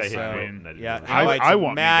guys. Maybe I Okay, hit so green. I didn't yeah, know. invite I to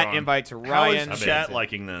want me Matt, gone. invite to How Ryan. is chat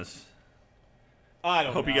liking this? I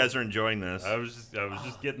don't Hope you know. guys are enjoying this. I was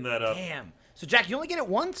just getting that up. Damn. So Jack, you only get it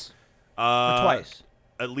once or Uh, twice?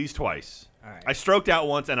 At least twice. All right. I stroked out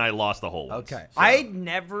once and I lost the hole once. Okay. So- I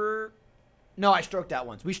never. No, I stroked out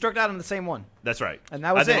once. We stroked out on the same one. That's right. And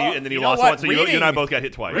that was then it. and then You you know lost what? once, so you and I Reading- both got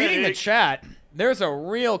hit twice. Reading the chat, there's a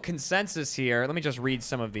real consensus here. Let me just read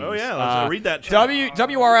some of these. Oh, yeah, let's read that chat.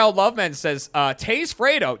 WRL Loveman says, Tase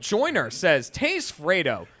Fredo. Joiner says, Tase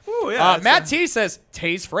Fredo. Ooh, yeah, Matt T says,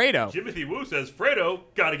 Tase Fredo. Timothy Wu says Fredo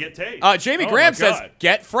gotta get tased. Jamie Oh Graham my says, God.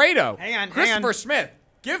 get Fredo. Hang on, Christopher Smith,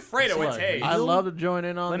 give Fredo a tase. I love to join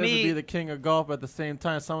in on Let this and me- be the king of golf, but at the same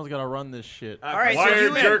time, someone's got to run this shit. All right, so Wired you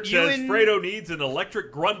and- Jerk you says and- Fredo needs an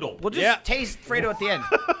electric grundle. We'll just Yeah. taste Fredo at the end.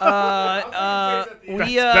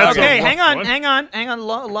 That's Okay, a hang rough on, one. hang on.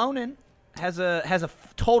 Lonan has a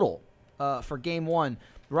total for game one.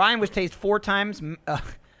 Ryan was tased 4 times.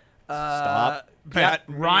 Stop. Matt,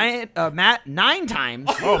 Matt 9 times.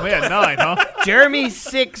 Oh man, 9, huh? Jeremy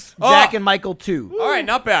 6. Jack and Michael 2. All right,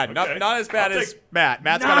 not bad. Okay. Not as bad I'll as take Matt.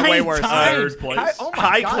 Matt's got it way 9 worse. times. Third place. Oh my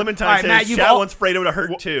Hi, God. Clementine All right, says, Matt, you've chat al- wants Fredo to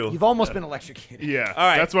hurt too. You've almost been electrocuted. Yeah. All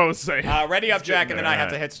right. That's what I was saying. Ready up, Jack, and then I have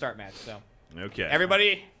to Alright. hit start match. So, Okay.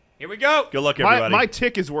 everybody, here we go. Good luck, my, everybody. my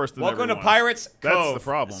tick is worse than Welcome to everyone's. Pirates That's Cove. the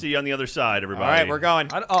problem. See you on the other side, everybody. All right, we're going.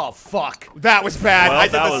 Oh fuck. That was bad. Well, I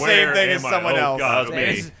did that the was- same Where thing as am I? someone Oh, else. That God. was me.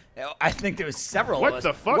 There's- I think there was several of What us.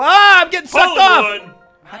 the fuck? Wow, I'm getting sucked off. Hole-in-one.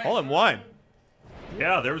 Hole in one.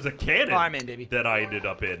 Yeah, there was a cannon Oh, I'm in, baby. that I ended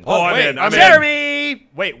up in. Oh, I'm wait, in. I'm in. Jeremy.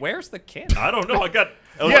 Wait, where's the cannon? I don't know. I got.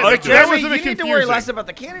 It was Yeah, under- that Jeremy, was a you bit need to worry confusing. less about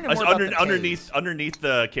the cannon and it's more about the tase. underneath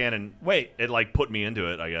the cannon. Wait. It like put me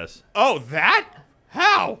into it, I guess. Oh, that?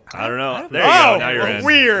 How? I don't know. There you Oh, go. Now you're in.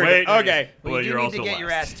 weird. Wait, Okay. Well, Well, you you're do need also to get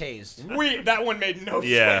your ass last. tased. That one made no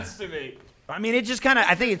Yeah. sense to me. I mean, it just kind of,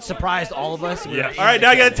 I think it surprised all of us. Yeah. All right, now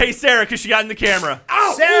I gotta taste Sarah because she got in the camera.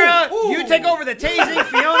 Sarah, you take over the tasing.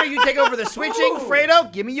 Fiona, you take over the switching.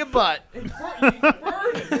 Fredo, give me your butt.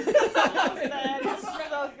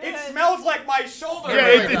 It smells like my shoulder. Yeah,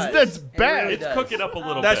 really it's does. that's It bad. really It's does. cooking up a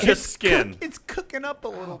little That's bit. just skin. It's cooking up a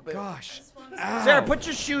little bit. Gosh. Sarah, put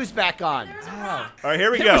your shoes back on. All right,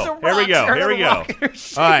 here we There was go. a Here we rock. go. Sarah Here we had a go. rock in her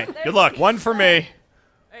shoe. All right. Good luck. One for me.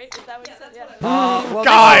 Right? Is that what you said? Yeah. Well,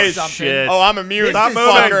 Guys. this is something. Shit. Oh, I'm immune. This Stop is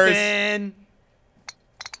moving. something.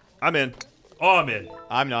 I'm in. Oh, I'm in.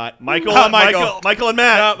 I'm not. Michael, Oh, Michael and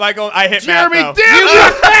Matt. No, Michael, I hit Jeremy, Matt, damn though. you!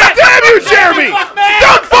 Damn you, Jeremy!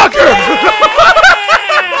 Dumb fucker!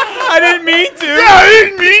 I didn't mean to. Yeah, I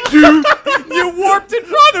didn't mean to. You warped in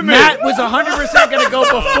front of me. Matt was 100% going to go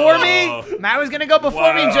before me. Matt was going to go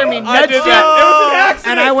before me, and Jeremy I nudged did him. that. It was an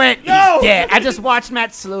accident. And I went, No. he's dead. I just watched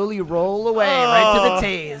Matt slowly roll away right to the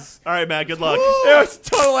tase. All right, Matt. Good luck. It was a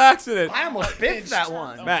total accident. I almost biffed that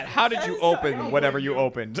one. Matt, how did you open whatever you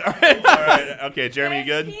opened? All right. All right. Okay, Jeremy, you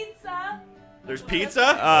There's good? Pizza. There's pizza.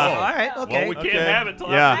 All right, okay. Well, we can't have it till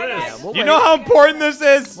Yeah. after this. Yeah, we'll You wait. know how important this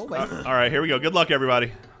is? We'll wait. All right, here we go. Good luck,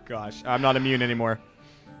 everybody. Gosh, I'm not immune anymore.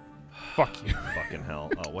 Fuck you. Fucking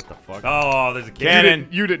hell. Oh, what the fuck? Oh, there's a You cannon. Cannon.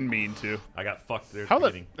 didn't, you didn't mean to. I got fucked there at How the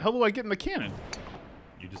the beginning. hell do I get in the cannon?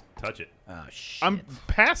 You just touch it. Oh shit. I'm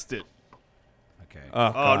past it. okay.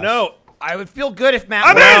 Oh gosh. no. I would feel good if Matt.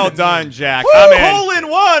 I'm won. Well done, Jack. Woo, I'm in. hole in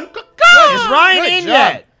one. Is Ryan Good in job.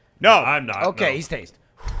 yet? No. I'm not. Okay, no. he's tased.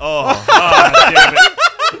 Oh. Damn it.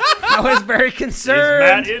 I was very Is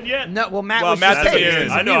concerned. Matt in yet? No, well, Matt Well, was Matt's just in. tased.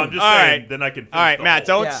 Is I know. I'm just All saying. right. Then I can. All right, finish the Matt,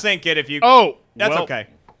 hole. don't Yeah. sink it if you. Oh, That's well, okay.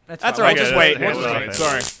 That's That's fine. all right. Okay, Just wait. that's- We'll just that's wait.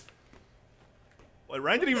 fine. Sorry. Wait,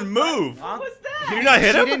 Ryan didn't even move. What was that? Did you not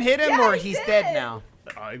hit She him? didn't hit him, Yeah, or he he's did. dead now.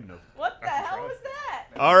 I know. What the hell was that?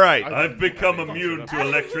 All right. I've become immune to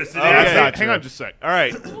electricity. Okay. That's not Hang true. on. Hang on just a sec. All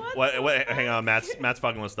right. Wait, hang on. Matt's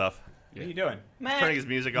fucking with stuff. What are you doing? Turning his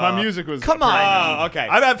music My off. music was. Come on. Oh, okay.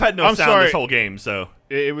 I've had no I'm sound sorry. this whole game, so.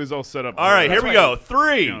 It was all set up. All right, here we go.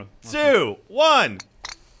 3, No. 2, 1.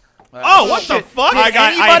 Oh, what the fuck? Did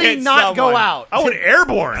I anybody hit not go someone. out? I went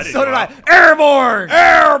airborne. I didn't So did go I. out. Airborne.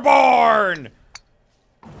 Airborne.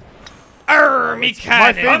 Me My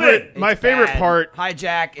cannon. favorite. My It's favorite bad. part. Hi,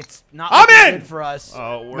 Jack. It's not I'm looking in! good for us.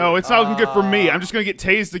 Oh, No, it's not looking good for me. I'm just gonna get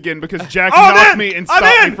tased again because Jack I'm knocked in! me and I'm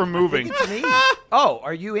stopped me in! from moving. It's me. Oh,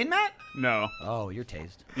 are you in, Matt? No. Oh, you're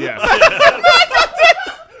tased. Yeah.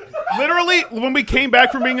 Literally, when we came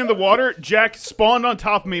back from being in the water, Jack spawned on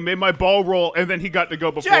top of me, made my ball roll, and then he got to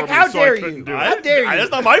go before Jack, me, how so dare I couldn't you? do How it. dare you? That's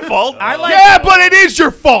not my fault. I like. Yeah, but it is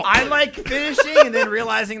your fault. I like finishing and then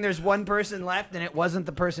realizing there's one person left and it wasn't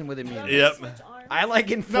the person with immunity. Yep. Switch arms. I like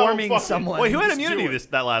informing fucking- someone. Wait, who had Just do immunity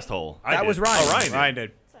it. that last hole? I That did. was Ryan. Oh, Ryan did. Ryan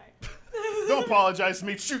did. Sorry. Don't apologize to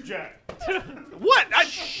me. Shoot Jack. What?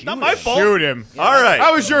 Not my fault. Shoot him. All right.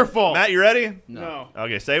 That was your fault. Matt, you ready? No.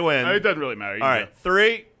 Okay, say when. It doesn't really matter. You All can right,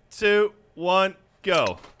 3, 2, 1,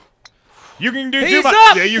 go. You can do He's too much.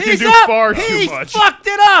 up. Yeah, you can He's do up. far too He much. fucked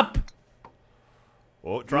it up.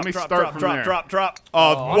 Oh, drop, me drop, start drop, from drop, there. drop, drop.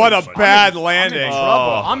 Oh, what a bad landing. Trouble.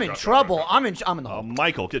 Oh. I'm in trouble. I'm in the Oh, hole.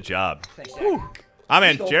 Michael, good job. I'm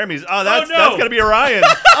in. Jeremy's. Oh, that's no. gonna be Orion.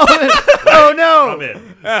 Oh no. I'm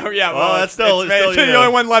in. Oh, yeah. Well, that's still- it's it's still, the you know.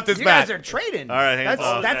 only one left is You Matt. guys are trading. All right, hang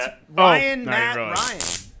on. That's Oh, Ryan, now Matt, you're right. Ryan.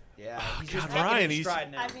 Yeah. He's just taking Ryan, it in he's-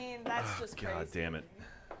 stride now. I mean, that's just crazy. God damn it.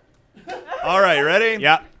 All right, ready?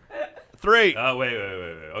 Yeah. 3, Wait.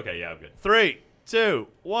 Okay, yeah, I'm good. 3, 2,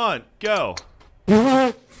 1, go.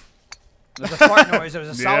 There was a fart noise. There was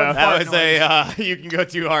a solid Yeah. That fart was noise. a, you can go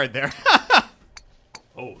too hard there.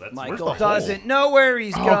 Oh, that's Michael the doesn't know where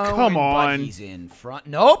he's Oh, going. come But on. he's in front.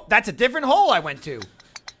 Nope, that's a different hole I went to.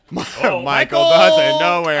 Michael doesn't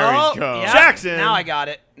know where he's going. yeah. Jackson. Now I got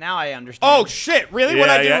it. Now I understand. Oh, shit. Really? What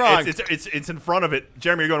I do wrong? It's in front of it.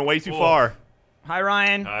 Jeremy, you're going way too Whoa. far. Hi,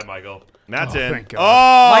 Ryan. Hi, Michael. Matt's Oh, in. thank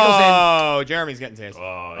God. Oh, Jeremy's getting tased.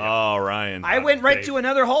 Oh, yeah. Oh, Ryan. I went right safe. to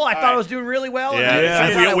another hole. I thought I was doing really well. and Yeah, then I yeah.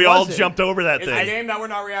 decided I We all wasn't. jumped over that Is the thing. game that we're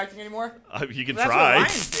not reacting anymore? You can That's try. what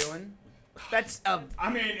Ryan's doing. That's a. I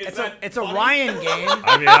mean, It's a Ryan game.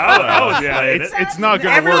 I mean, I was Yeah, playing it's it. it's not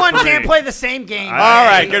gonna Everyone work for can't me. play the same game. All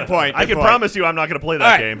right, good point. I good can point. promise you I'm not going to play that All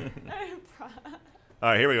right. game. All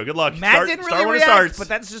right, here we go. Good luck. Matt start, didn't start really when it react, starts. but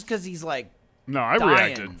that's just because he's like No, I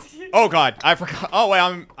dying. reacted. Oh God, I forgot. Oh wait,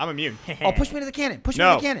 I'm immune. Oh, push me to the cannon. Push me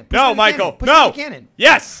No, to the cannon. Push me no, to the Michael, cannon. Push me no. to the cannon.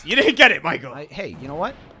 Yes, you didn't get it, Michael. Hey, you know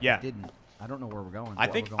what? Yeah. I didn't. I don't know where we're going. I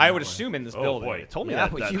but think we're going I that would way. assume in this Oh, building. boy. Told me Yeah,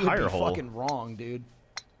 that, but that you would higher be hole. fucking wrong, dude.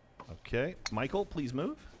 Okay, Michael, please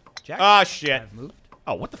move. Jack, Ah, shit. I've moved.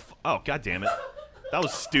 Oh, what the? Oh, God damn it! That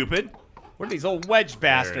was stupid. What are these old wedge There it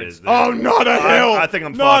bastards? is. Oh, not a hill. I think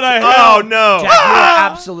I'm not fucked. a hill. Oh no! Jack, you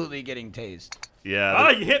are absolutely getting tased. Yeah. Ah,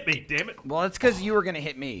 you hit me, damn it. Well, it's because you were gonna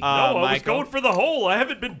hit me. No, I was Michael. going for the hole. I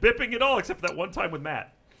haven't been bipping at all except for that one time with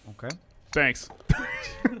Matt. okay. Thanks.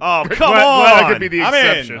 Oh, come glad on! I could be the I'm in.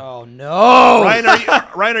 exception. Oh no.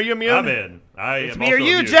 Ryan, are you immune? I'm in. I It's am me or also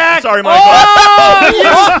you, immune. Jack? Sorry, Michael. Oh,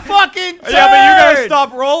 you fucking turd! Yeah, but you gotta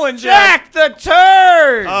stop rolling, Jack. Jack the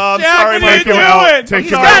turd. I'm Jack, sorry, what are you Michael. Take him out. doing? Take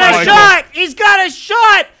He's him out, got a Michael. shot. He's got a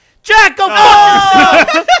shot. Jack, go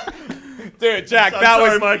fuck yourself. Dude, Jack, I'm that sorry,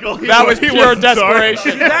 was Michael. that was He pure wasn't sorry.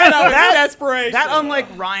 desperation. That- was that- desperation. That, unlike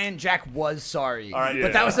Ryan, Jack was sorry. All right, But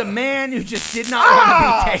yeah. that was a man who just did not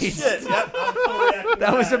want to be tased. Yep, I'm fully acting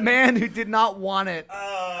That was a back. man who did not want it.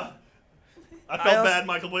 I I felt also- bad,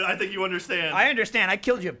 Michael, but I think you understand. I understand. I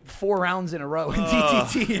killed you 4 rounds in a row in Uh.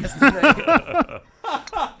 TTT yesterday.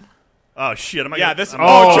 Oh shit! Am I? Yeah, gonna, this. I'm-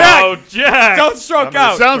 Oh, Jack! Oh, Jack! Don't stroke I'm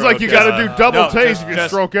out. Sounds like you got to do double No, taste if you just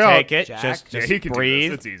stroke out. Take it. Jack. Just Yeah, he can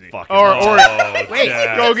breathe. do this. It's easy. Fucking Or Wait,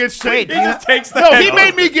 Jack. go get tased. Wait, He just takes the. No, he headphones-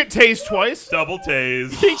 made me get tased twice. Double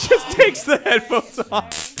tase. He just takes the headphones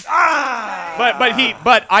off.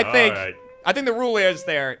 But I think right. I think the rule is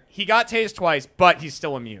there. He got tased twice, but he's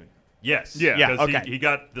still immune. Yes. Yeah. Yeah, because okay. he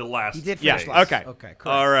got the last. He did Yeah, finish last. okay. Okay,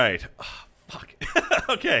 cool. All right. Oh, fuck.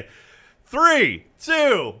 Okay. 3,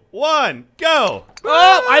 2, 1, go.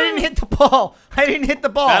 Oh, I didn't hit the ball. I didn't hit the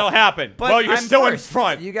ball. That'll happen. But Well, you're I'm still in first.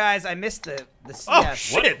 front. You guys, I missed the Oh yes.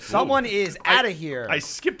 shit! Someone is out of here. I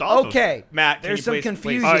skipped off. Okay. Matt, can There's you some please-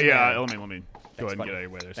 confusion. Oh please- yeah, there. let me go ahead and buddy. get out of your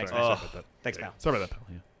way there. Sorry, Thanks, sorry man. about that. Thanks, pal. Sorry about that, pal.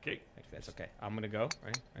 Yeah. Okay. That's okay. I'm gonna go.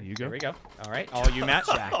 Right. You go. Here we go. All right. All you, Matt.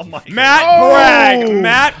 Oh my Matt Oh! Bragg.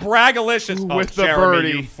 Matt Braggalicious. Oh, With the Jeremy,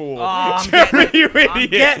 birdie. you fool. Oh, I'm Jeremy, getting you it. idiot. I'm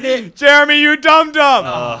getting it. Jeremy, you dum dum.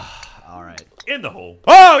 All right. In the hole.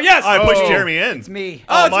 Oh yes. I pushed Oh. Jeremy in. It's me.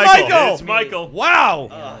 Oh, it's Michael. Michael. It's Michael. Wow.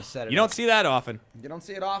 I set it You don't up. see that often. You don't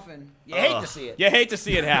see it often. You hate to see it. You hate to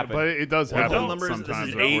see it happen. But it does What happen number is sometimes,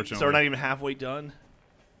 this? Is 8, unfortunately. so we're not even halfway done.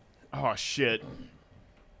 Oh shit!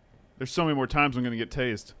 There's so many more times I'm gonna get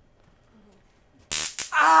tased.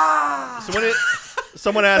 So when it,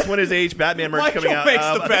 someone asked when is Age Batman merch Michael coming out? makes the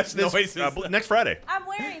I think best this- noises. next Friday. I'm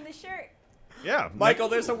wearing the shirt. Yeah, Michael,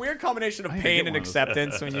 there's a weird combination of need to pain get and one of those.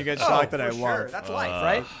 acceptance when you get shocked that I love. That's life,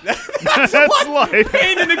 right? That's life.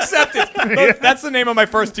 Pain and acceptance. That's the name of my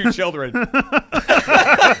first 2 children.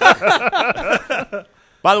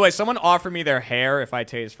 By the way, someone offered me their hair if I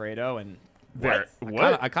tase Fredo, and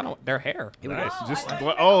What? I kind of their hair. Nice. Oh, Just I like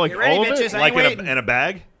like that. all Get ready, of bitches. it. I like ain't in waiting. a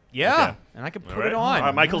bag. Yeah, Okay. and I could put All it right. on. All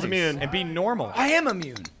right, Michael's Nice. immune. and be normal. I am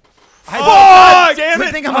immune. Oh, damn Good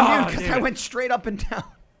it! thing I'm immune because I went straight up and down.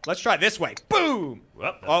 Let's try it this way. Boom.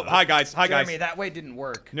 Well, that's Oh, not- hi guys. Hi guys. Jeremy, that way didn't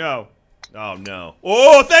work. No. Oh no!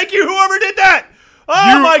 Oh, thank you, whoever did that.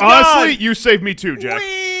 Oh You my honestly, god! you saved me too, Jack.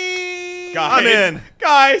 Guys. I'm in.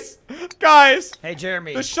 Guys. Hey,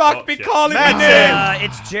 Jeremy. The shock Oh, be shit. calling me Matt's name.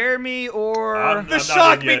 It's Jeremy or I'm The not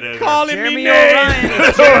shock in be yet either. calling Jeremy me or name. Ryan.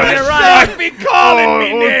 It's Jeremy or The Ryan. shock be calling Oh,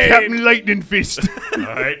 me old name. Captain Lightning Fist. All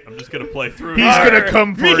right, I'm just gonna play through. He's here. gonna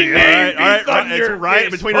come for Me you. name. All right, Thunder it's Ryan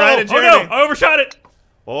Fist. between Oh, Ryan and oh Jeremy. no! I overshot it.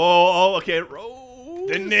 Oh, okay.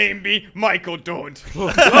 The name be Michael don't.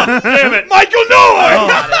 Damn it! Michael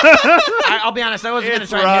Noah. I'll be honest, I wasn't going to It's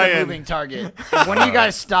try and hit a Ryan. moving target. When you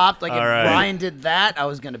guys stopped, like if All right. Ryan did that, I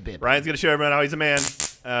was going to bip. Ryan's gonna show everyone how he's a man.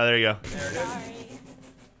 There you go.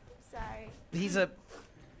 Sorry. He's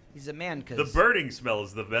a man because The burning smell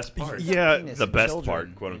is the best part. Yeah, penis The and best children.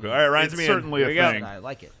 part, quote unquote. All right, Ryan's it's immune. certainly a Here we go. thing. I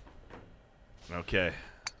like it. Okay.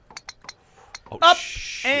 Oh, Up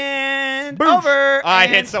shit. and Boom. over. I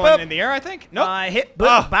and hit someone boop. in the air, I think. Nope. I hit boop,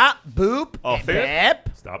 Ah. bop, boop, Oh, and fair.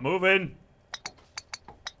 bip. Stop moving.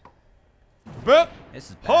 Boop. This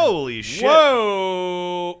is bad. Holy shit!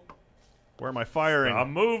 Whoa. Where am I firing?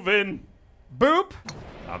 I'm moving. Boop.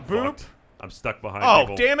 I'm Boop. fucked. I'm stuck behind Oh,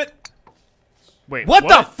 people. damn it! Wait, What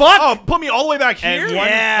the fuck? Oh, put me all the way back here. And Yeah.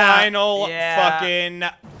 one final Yeah. fucking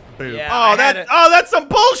boop. Yeah, Oh, I had that's some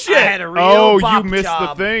bullshit. I had a real Oh, you bop missed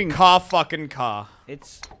job. the thing. Caw fucking caw.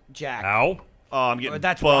 It's Jack. Ow. Oh, I'm getting Or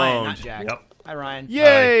that's boned. Ryan, not Jack. Yep. Hi, Ryan. Yay!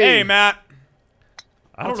 Hey, Matt.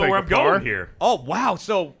 I don't I'll know where take I'm a car. going here. Oh, wow.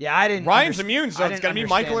 So Yeah, I didn't. Ryan's underst- immune, so I it's didn't gonna be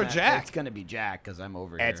Michael or understand that. Jack. It's gonna be Jack because I'm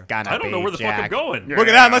over it's here. gonna I don't know be where the fuck I'm Jack. going. Yeah. Look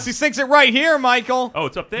at that. Unless he sinks it right here, Michael. Oh,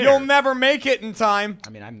 it's up there. You'll never make it in time.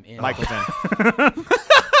 I mean, I'm in. Michael's in.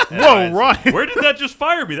 Whoa, Ryan! Where did that just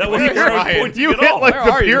fire me? That wasn't where I was Ryan? pointing You at hit all. like Where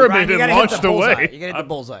the are you, Ryan, pyramid you and gotta hit launched the bullseye. away. You gotta hit the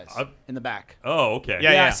bullseyes in the back. Oh, okay.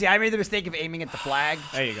 Yeah. See, I made the mistake of aiming at the flag,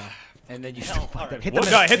 There you go. and then you still fucked up. Hit No, the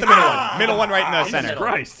middle. hit the middle one. Middle one right in the Jesus center.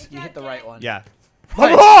 Christ. You hit the right one. Yeah.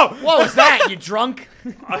 What? Whoa! What was that? You drunk?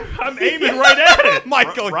 I'm aiming right at it.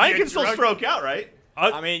 Michael, Ryan you can still drunk. stroke out, right?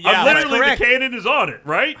 I mean, yeah, I'm but- literally Correct. the cannon is on it,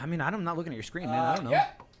 right? I mean, I'm not looking at your screen, man. I don't know.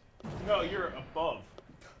 No, you're above.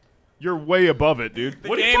 You're way above it, dude.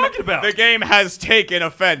 What are you talking about? The game has taken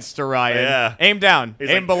offense to Ryan. Yeah. Aim down. He's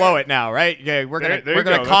Aim like, below it now, right? Yeah, we're There gonna you go.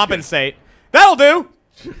 That's compensate. That'll do.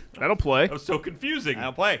 That'll play. That was so confusing.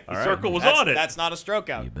 That'll play. The circle was That's, on it. That's not a stroke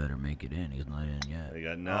out. better make it in. He's not in yet. They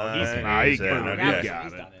got he's nine. Nah, he He's in. got it. Okay. You He's got it.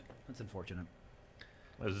 done it. That's unfortunate.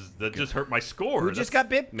 That just hurt my score. Who just got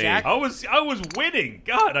bit? me. Jack? I was winning.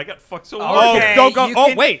 God, I got fucked so Oh, hard. Okay, go, go. you Oh,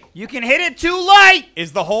 can- wait. You can hit it too light.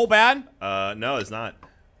 Is the hole bad? No, it's not.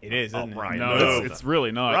 It is, isn't it? Ryan, No, move. it's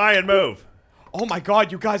really not. Ryan, move. Oh my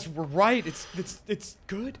God, you guys were right. It's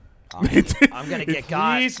good. I'm gonna get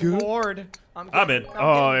got. Please, Lord. I'm in.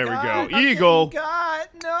 Oh, there we go. Eagle. God,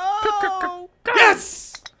 no.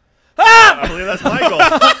 Yes. I believe that's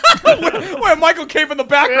Michael. Where Michael came from the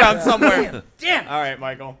background somewhere. Damn. All right,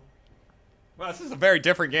 Michael. Well, this is a very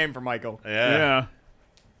different game for Michael. Yeah.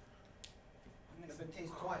 I'm gonna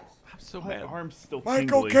taste twice. I'm so My mad. arm's still Michael,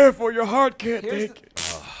 tingly. careful, your heart can't Here's take.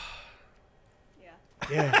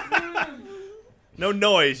 Yeah. No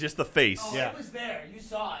noise, just the face. Oh, Yeah. it was there. You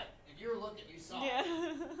saw it. If you were looking, you saw Yeah.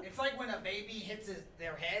 it. It's like when a baby hits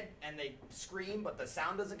their head and they scream, but the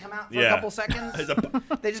sound doesn't come out for Yeah. a couple seconds. There's a-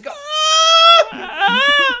 They just go.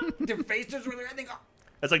 Their face turns really red. They go.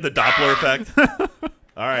 That's like the Doppler effect.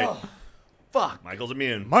 All right. Oh, fuck. Michael's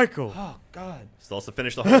immune. Michael. Oh God. Still has to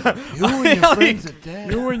finish the whole. You and your friends are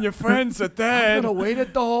dead. You and your friends are dead. wait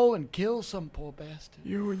at the hole and kill some poor bastard.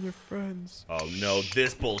 You and your friends. Oh no,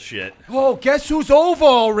 this bullshit. Oh, guess who's over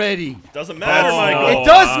already? Doesn't matter, Oh, Michael. It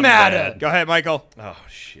does I'm matter. bad. Go ahead, Michael. Oh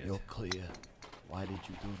shit. You're clear. Why did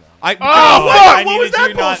you do that? I fuck! I What was needed that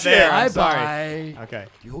you not bullshit? there. I'm sorry. Bye-bye. Okay.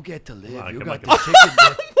 You get to live. on, You come got on, the chicken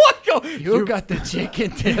dip. Michael, You got the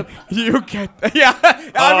chicken dip. you get. Yeah,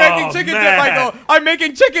 I'm making chicken dip, man. Michael. I'm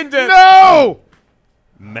making chicken dip. No!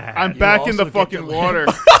 Mad. I'm back in the also get fucking to water.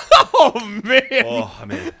 Oh man. Oh, I'm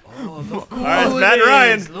in. Oh, look All right, it's who Matt it and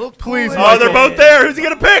Ryan. is. Look Please, who it Oh, they're is. both there. Who's he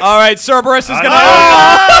gonna pick? All right, Cerberus is gonna.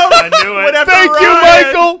 I knew it. Whatever, Thank you, Ryan.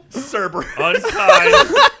 Michael. Cerberus.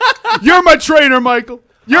 Unkind. You're my trainer, Michael.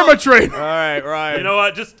 You're my trainer. All right, Ryan. You know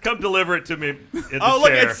what? Just come deliver it to me in the Oh, look,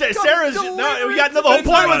 chair. it's Sarah's. No, we got the whole It's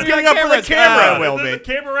point not was getting up for the cameras. camera. It will There's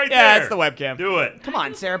be. a camera right Yeah, there. it's the webcam. Do it. Come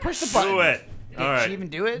on, Sarah. Push the button. Do it. All Did right. she even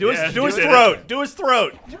do it? Do his, Yeah, do his do it. throat. Do his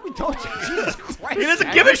throat. We told you. Jesus Christ. He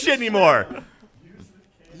doesn't give a shit anymore.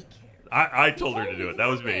 I told her to do it. That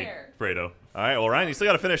was me, There. Fredo. All right, well, Ryan, you still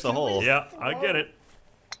got to finish the hole. Yeah, I get it.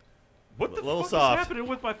 What the Little fuck soft. is happening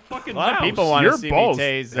with my fucking A lot of mouse? people want Your to see balls me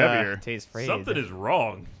tase heavier. tase phrase. Something is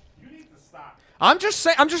wrong. I'm just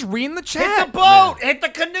saying. I'm just reading the chat. Hit the boat. Hit the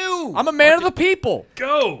canoe. I'm a man of the people.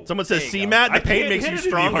 Go. Someone says, There you see, go. Matt, I the pain can't makes hit you it any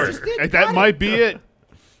stronger. harder. Hey, that might be it.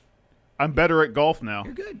 I'm better at golf now.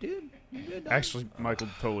 You're good, dude. You're good. dog. Actually, Michael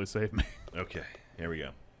totally saved me. Okay, here we go.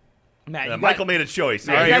 Matt, you Michael got, made a choice.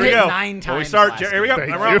 Matt, All right, you here got we hit go. 9 Well, we times start. last Here we go.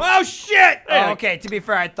 Thank I'm you. oh, shit! Oh, okay. To be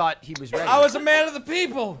fair, I thought he was ready. I was a man of the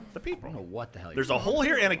people. The people. I don't know what the hell. There's a hole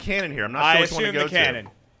here and a cannon here. I'm not I sure which one to assume go the cannon.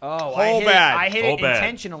 Oh, Hole I hit bad. It, I hit Hole it bad.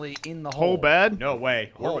 intentionally in the hole. Whole bad? No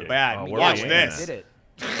way. Hole Okay. bad. Oh, I mean, where Watch are we yeah, at? this. Did it.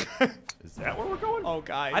 Is that where we're going? Oh,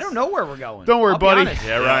 guys. I don't know where we're going. Don't worry, I'll be buddy. honest.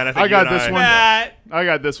 Yeah, Ryan. I think I got you and this one. Matt. I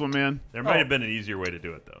got this one, man. There might have been an easier way to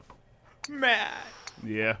do it, though. Matt.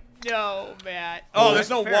 Yeah. No, Matt. Oh,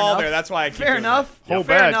 there's no fair wall enough. there. That's why I keep Fair doing enough. Whole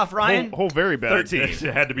Fair bad. enough, Ryan. Whole very bad. 13. It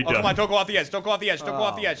had to be That. Oh, done. come on. Don't go off the edge. Don't go off the edge. Don't go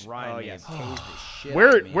off the edge. Ryan, Oh, you yes. tased the shit Where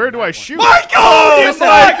out of me where on do that I one. shoot? Oh, Listen,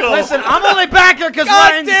 Michael! listen, I'm only back here because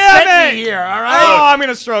God Ryan damn sent it! me here, all Oh, right? I'm going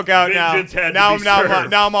to stroke out now. Vengeance had to Now, be now,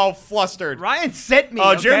 served. now I'm all flustered. Ryan's sent me,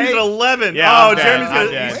 Oh, okay? Jeremy's at 11. Yeah, oh, I'm dead. Jeremy's I'm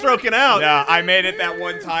gonna, dead. he's stroking out. Yeah, I made it that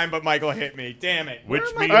one time, but Michael hit me. Damn it. Which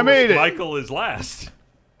means I made it. Michael is last.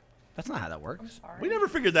 That's not how that works. We never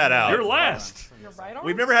figured that out. You're last. Your right arm?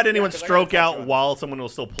 We've never had anyone stroke out while someone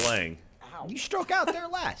was still playing. You stroke out there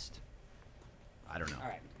last. I don't know. All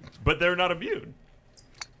right. But they're not immune.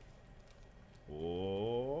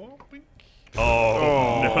 Oh,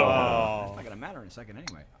 Oh, no. Oh. It's not going to matter in a second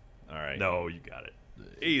anyway. all right. No, you got it.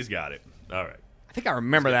 He's got it. All right. I think I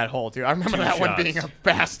remember that hole, too. I remember Two that one shots. being a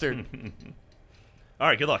bastard. All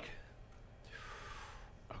right, good luck.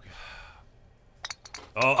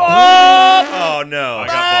 Oh, Oh, no. I I've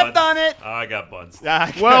got buns. done it. I got buns.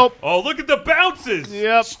 Well, Oh, look at the bounces.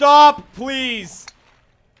 yep. Stop, please.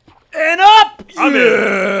 And up. I'm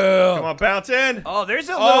in. Come on, bounce in. Oh, there's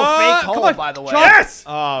a little fake come hole, on. by the way. Yes!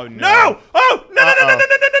 Oh, no. No! Oh, no, no, no, no, no, no, no,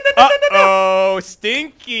 no, no, no, no. Uh-oh,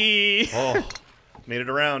 stinky. Oh, made it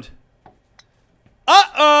around.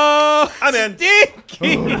 Uh-oh. I'm in.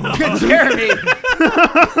 Stinky. Good Jeremy.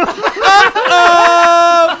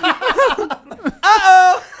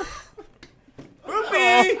 Uh-oh.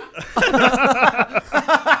 Whoopee.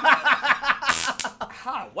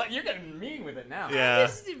 What? You're getting mean with it now. Yeah.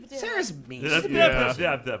 Sarah's mean.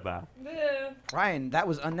 Yeah. Ryan, that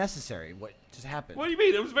was unnecessary. What just happened? What do you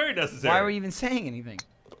mean? It was very necessary. Why were you even saying anything?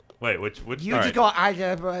 Wait, which? You All just right.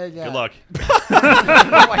 go, Good luck. I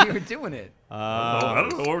don't know why you were doing it. I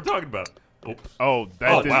don't know what we're talking about. Oops. Oh,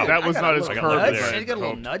 that Oh, did, wow. that was I got not a as little curved curved nudge. as there. I got a little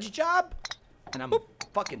hoped. nudge job, and I'm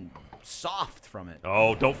fucking soft from it.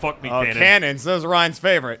 Oh, don't fuck me, Oh, Cannon. cannons. Those are Ryan's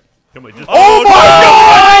favorite. Come on, just. Oh,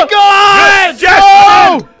 my God!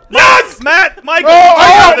 Yes! Yes! Matt! Michael! Oh,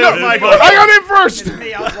 I got no, this, Michael. I got it first.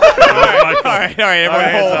 Me, I was like, All right, everyone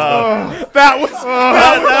All hold. right, it's, That was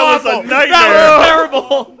that was a nightmare. that was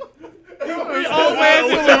terrible. Oh,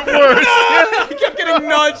 absolute worst. I kept getting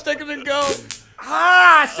nudged. I couldn't go.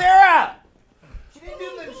 Sarah! She didn't do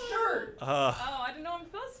the shirt. Oh, I didn't know I'm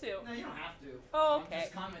supposed to. No, you don't have to. Oh, okay.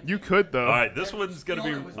 You could though. All right, this one's gonna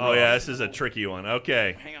be. Oh yeah, this is a tricky one.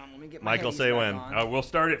 Okay. Hang on, let me get my Michael, headies say back when. on. We'll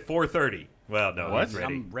start at 4:30. Well, no, What? he's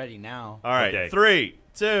ready. I'm ready now. All right. Okay. 3,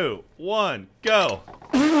 2, 1, go.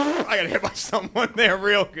 I gotta hit by someone there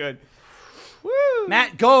real good.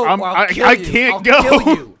 Matt, go. I'm- or I'll I- kill I you. can't I'll go.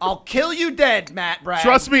 Kill you. I'll kill you dead, Matt Bragg.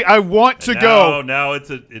 Trust me, I want to Now, go. now it's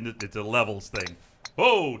a levels thing.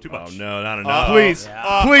 Oh, too Oh much. no, not enough. Please,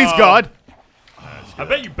 please, God. I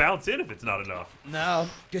bet you bounce in if it's not enough. No,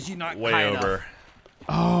 because you're not Way high over. enough.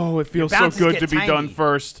 Oh, it feels so bounces good get to be tiny. done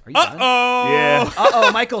first. Are you done? Oh. Yeah.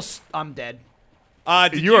 Uh-oh, Michael's... I'm dead.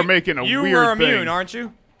 You are making a You weird were immune, thing. aren't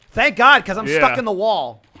you? Thank God, because I'm Yeah. stuck in the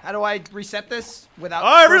wall. How do I reset this without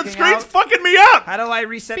Oh, stroking the screen's out? fucking me up. How do I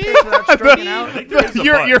reset this without stroking out? think there is a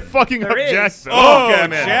You're button. fucking up There is. Jack. Though. Oh, okay,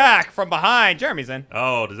 I'm in. Jack from behind. Jeremy's in.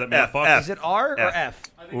 Oh, does that mean F, a fuck? F. Is it R or F.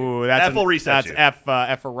 F? Ooh, that's F will reset That's you.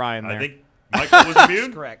 F for Ryan there. I think Michael was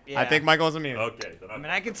immune. Correct. Yeah. I think Michael's immune. Okay, then I I'm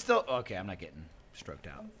mean, I could still... Okay, I'm not getting stroked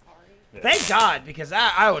out. Thank God, because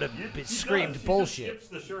I would have screamed bullshit. Skips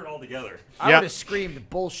the shirt altogether. I Yep. would have screamed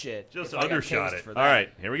bullshit. Just if I got undershot tased it. for All that.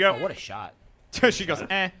 right, here we go. Oh, what a shot. She goes, eh.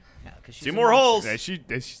 Yeah, 'cause she's 2 a more monster. holes.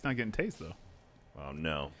 Yeah, she's not getting tased though. Oh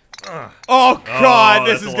no. Oh, God,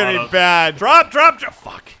 this that's is a going lot to be of- bad. Drop.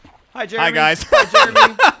 Fuck. Hi, Jeremy. Hi, guys. Hi,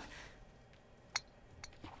 Jeremy.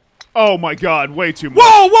 Oh my God, way too much.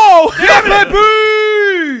 Whoa, whoa!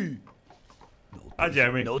 Hi,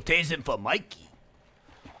 Jeremy. No tasing for Mikey.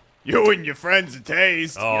 You and your friends are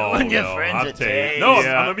tased. Oh, and your no, friends I'm are tased. tased. No,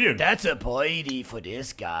 Yeah. I'm immune. That's a party for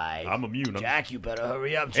this guy. I'm immune. Jack, you better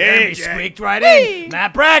hurry up. Hey, Jeremy Jack. squeaked right in.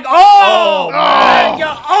 Matt Bragg. Oh! Man, you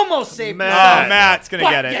almost saved Matt. yourself. Oh, Matt's going to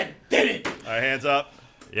But get it. you did it. All right, hands up.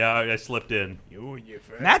 Yeah, I slipped in.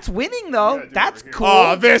 Matt's winning, though. That's cool.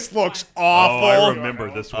 Oh, this looks Oh, I awful.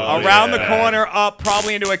 remember this one. Around the Yeah. corner, up,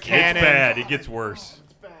 probably into a It's cannon. bad. It gets worse.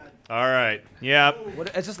 All right. Yep.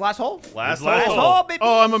 What, is this last hole? Last last hole. hole. Oh, baby.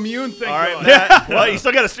 Oh, I'm immune. Thank All right, God. Matt. Well, you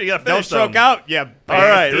still got to Don't finish stroke them. out. Yeah. All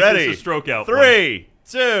right, This ready. is a stroke out. 3,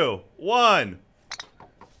 2, 1.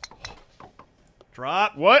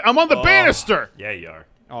 Drop. What? I'm on the banister. Yeah, you are.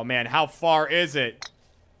 Oh, man, how far is it?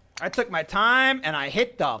 I took my time, and I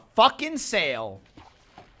hit the fucking sail.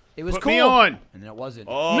 It was Put cool. me on. And then it wasn't.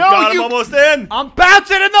 Oh, No, God, I'm you- almost in. I'm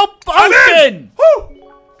bouncing in the ocean.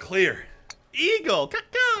 Woo! Clear. Eagle.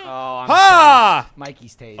 Oh, I'm Ha! tased.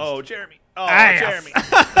 Mikey's tased. Oh, Jeremy. Oh, Ass.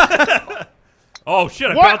 Jeremy. Oh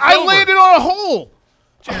shit! I What? bounced I over. landed on a hole.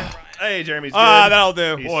 Hey, Jeremy's good. That'll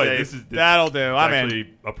do. He's Boy, safe. this is That'll do. I'm in.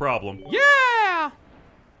 actually a problem. Yeah.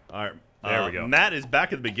 All right. There we go. Matt is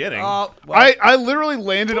back at the beginning. Well, I literally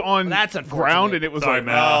landed on That's unfortunate. ground and it was Sorry, like,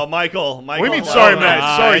 Matt. Oh, Michael. What do you mean, Oh, sorry, no.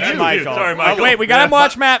 Matt? Sorry, It's you. Michael. Sorry, Michael. Oh, wait, we gotta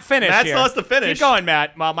watch Matt finish Matt here. still has to finish. Keep going,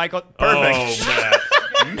 Matt. Michael. Perfect. Oh,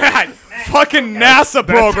 Matt. Matt. Fucking NASA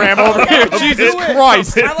program over here. Jesus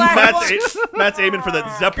Christ. Matt's aiming for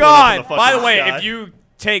that Zeppelin. God. up in the By the fucking way, sky. if you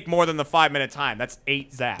take more than the 5-minute time, that's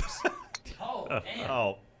 8 zaps.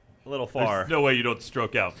 Oh, a little far. There's no way you don't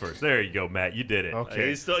stroke out first. There you go, Matt. You did it. Okay.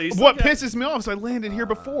 He's still What got- pisses me off is I landed here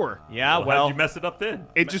before. Yeah, How'd well. you mess it up then?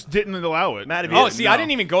 It just didn't allow it. Matt, if you, Oh, see, I no.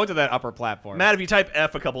 didn't even go to that upper platform. Matt, if you type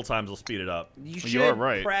F a couple times, we'll speed it up. you should You are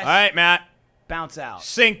right. press All right, Matt. bounce out.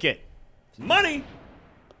 Sink it. Money.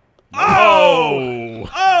 Oh!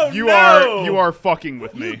 Oh, You no. are fucking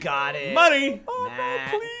with You me. got it. Money.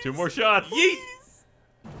 Matt. 2 more shots. Yeet.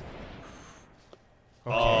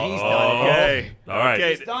 Okay, he's done it. Okay. All right. Okay.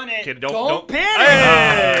 He's done it. Okay, don't panic.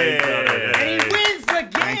 Hey. And he wins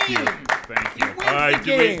the Thank you. game. Thank you. Wins All right, the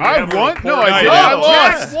do we- game. I have a won? report? No, I didn't. No, I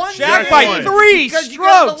Jack lost. won. Jack Yeah. by won. 3 Because you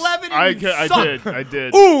got strokes. 11 I and you did. I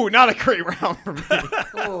did. Ooh, not a great round for me.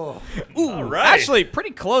 Oh. All right. Actually,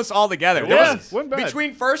 pretty close altogether. There Yeah, was- wasn't bad.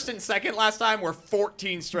 between first and second last time were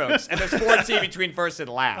 14 strokes, and there's 14 between first and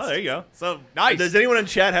last. Oh, there you go. So nice. Does anyone in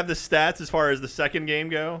chat have the stats as far as the second game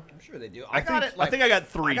go? I'm sure they do. I got think- it. Like, I think I got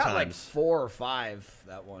 3 I got like times. 4 or 5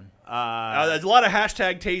 that one. There's a lot of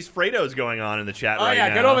hashtag Tase Fredos going on in the chat right yeah,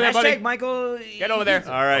 now. get over there, buddy. Hashtag Michael. Get over there.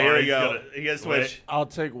 All right, here Oh, we he's go. gonna- You guys switch. I'll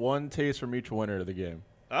take 1 taste from each winner of the game.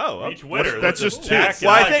 Oh, Each winner. That's just 2. Jack and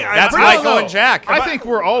Well, I think- Michael. That's pretty Michael sure- and Jack. I think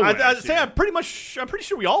we're all winners. I'd say I'm pretty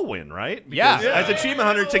sure we all win, right? Yeah. Because as Achievement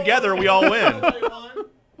Hunter, together we all win. All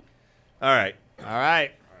right. All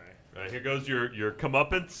right. All right, here goes your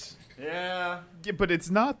comeuppance. Yeah. Yeah, but it's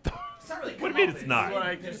not. Though. It's not really What do you mean it's not?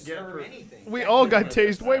 I can get for anything. We all got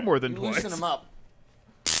tased way more than You twice. loosen them up.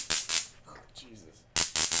 Jesus.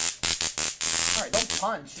 All right, don't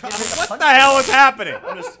punch. What the hell is happening?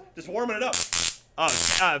 I'm just warming it up.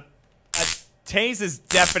 Tase is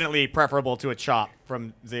definitely preferable to a chop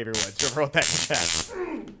from Xavier Woods. Whoever wrote that in chat.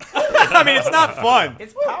 I mean, it's not fun.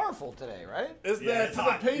 It's powerful today, right? Is that to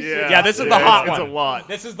the patient? Yeah, this is the hot it's one. a lot.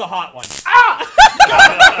 This is the hot one.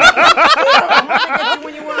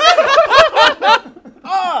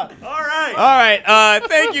 All right. All right.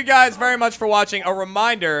 Thank you guys very much for watching. A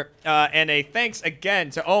reminder and a thanks again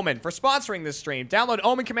to Omen for sponsoring this stream. Download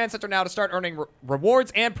Omen Command Center now to start earning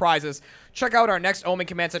rewards and prizes. Check out our next Omen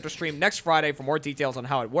Command Center stream next Friday for more details on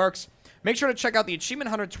how it works. Make sure to check out the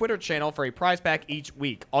Achievement Hunter Twitter channel for a prize pack each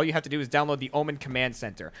week. All you have to do is download the Omen Command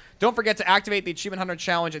Center. Don't forget to activate the Achievement Hunter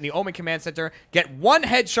Challenge in the Omen Command Center. Get 1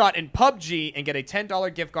 headshot in PUBG and get a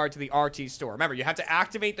 $10 gift card to the RT store. Remember, you have to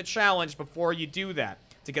activate the challenge before you do that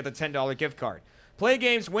to get the $10 gift card. Play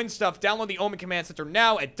games, win stuff. Download the Omen Command Center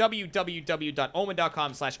now at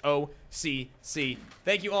www.omen.com/OCC.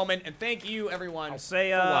 Thank you, Omen, and thank you, everyone, I'll say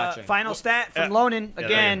for watching. final stat from Lonan.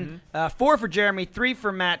 Again, 4 for Jeremy, 3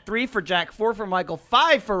 for Matt, 3 for Jack, 4 for Michael,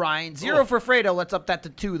 5 for Ryan, 0 for Fredo. Let's up that to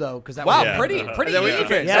 2, though, because that Wow, was pretty Yeah,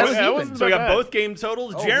 even. Yeah, that wasn't So we so got bad. both game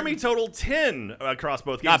totals. Jeremy totaled 10 across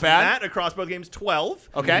both games. Not bad. Matt across both games 12.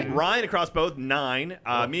 Okay. Ryan across both 9.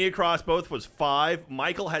 Me across both was 5.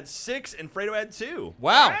 Michael had 6 and Fredo had 2.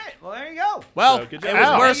 Wow. All right, well, there you go. Well, So, good it job. was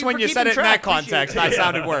Wow. worse Thank you when for you said it keeping in that track. Appreciate context. it. I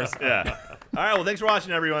sounded worse. Yeah. All right. Well, thanks for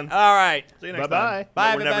watching, everyone. All right. See you next Bye-bye. time.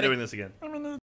 Bye, We're never everybody. doing this again.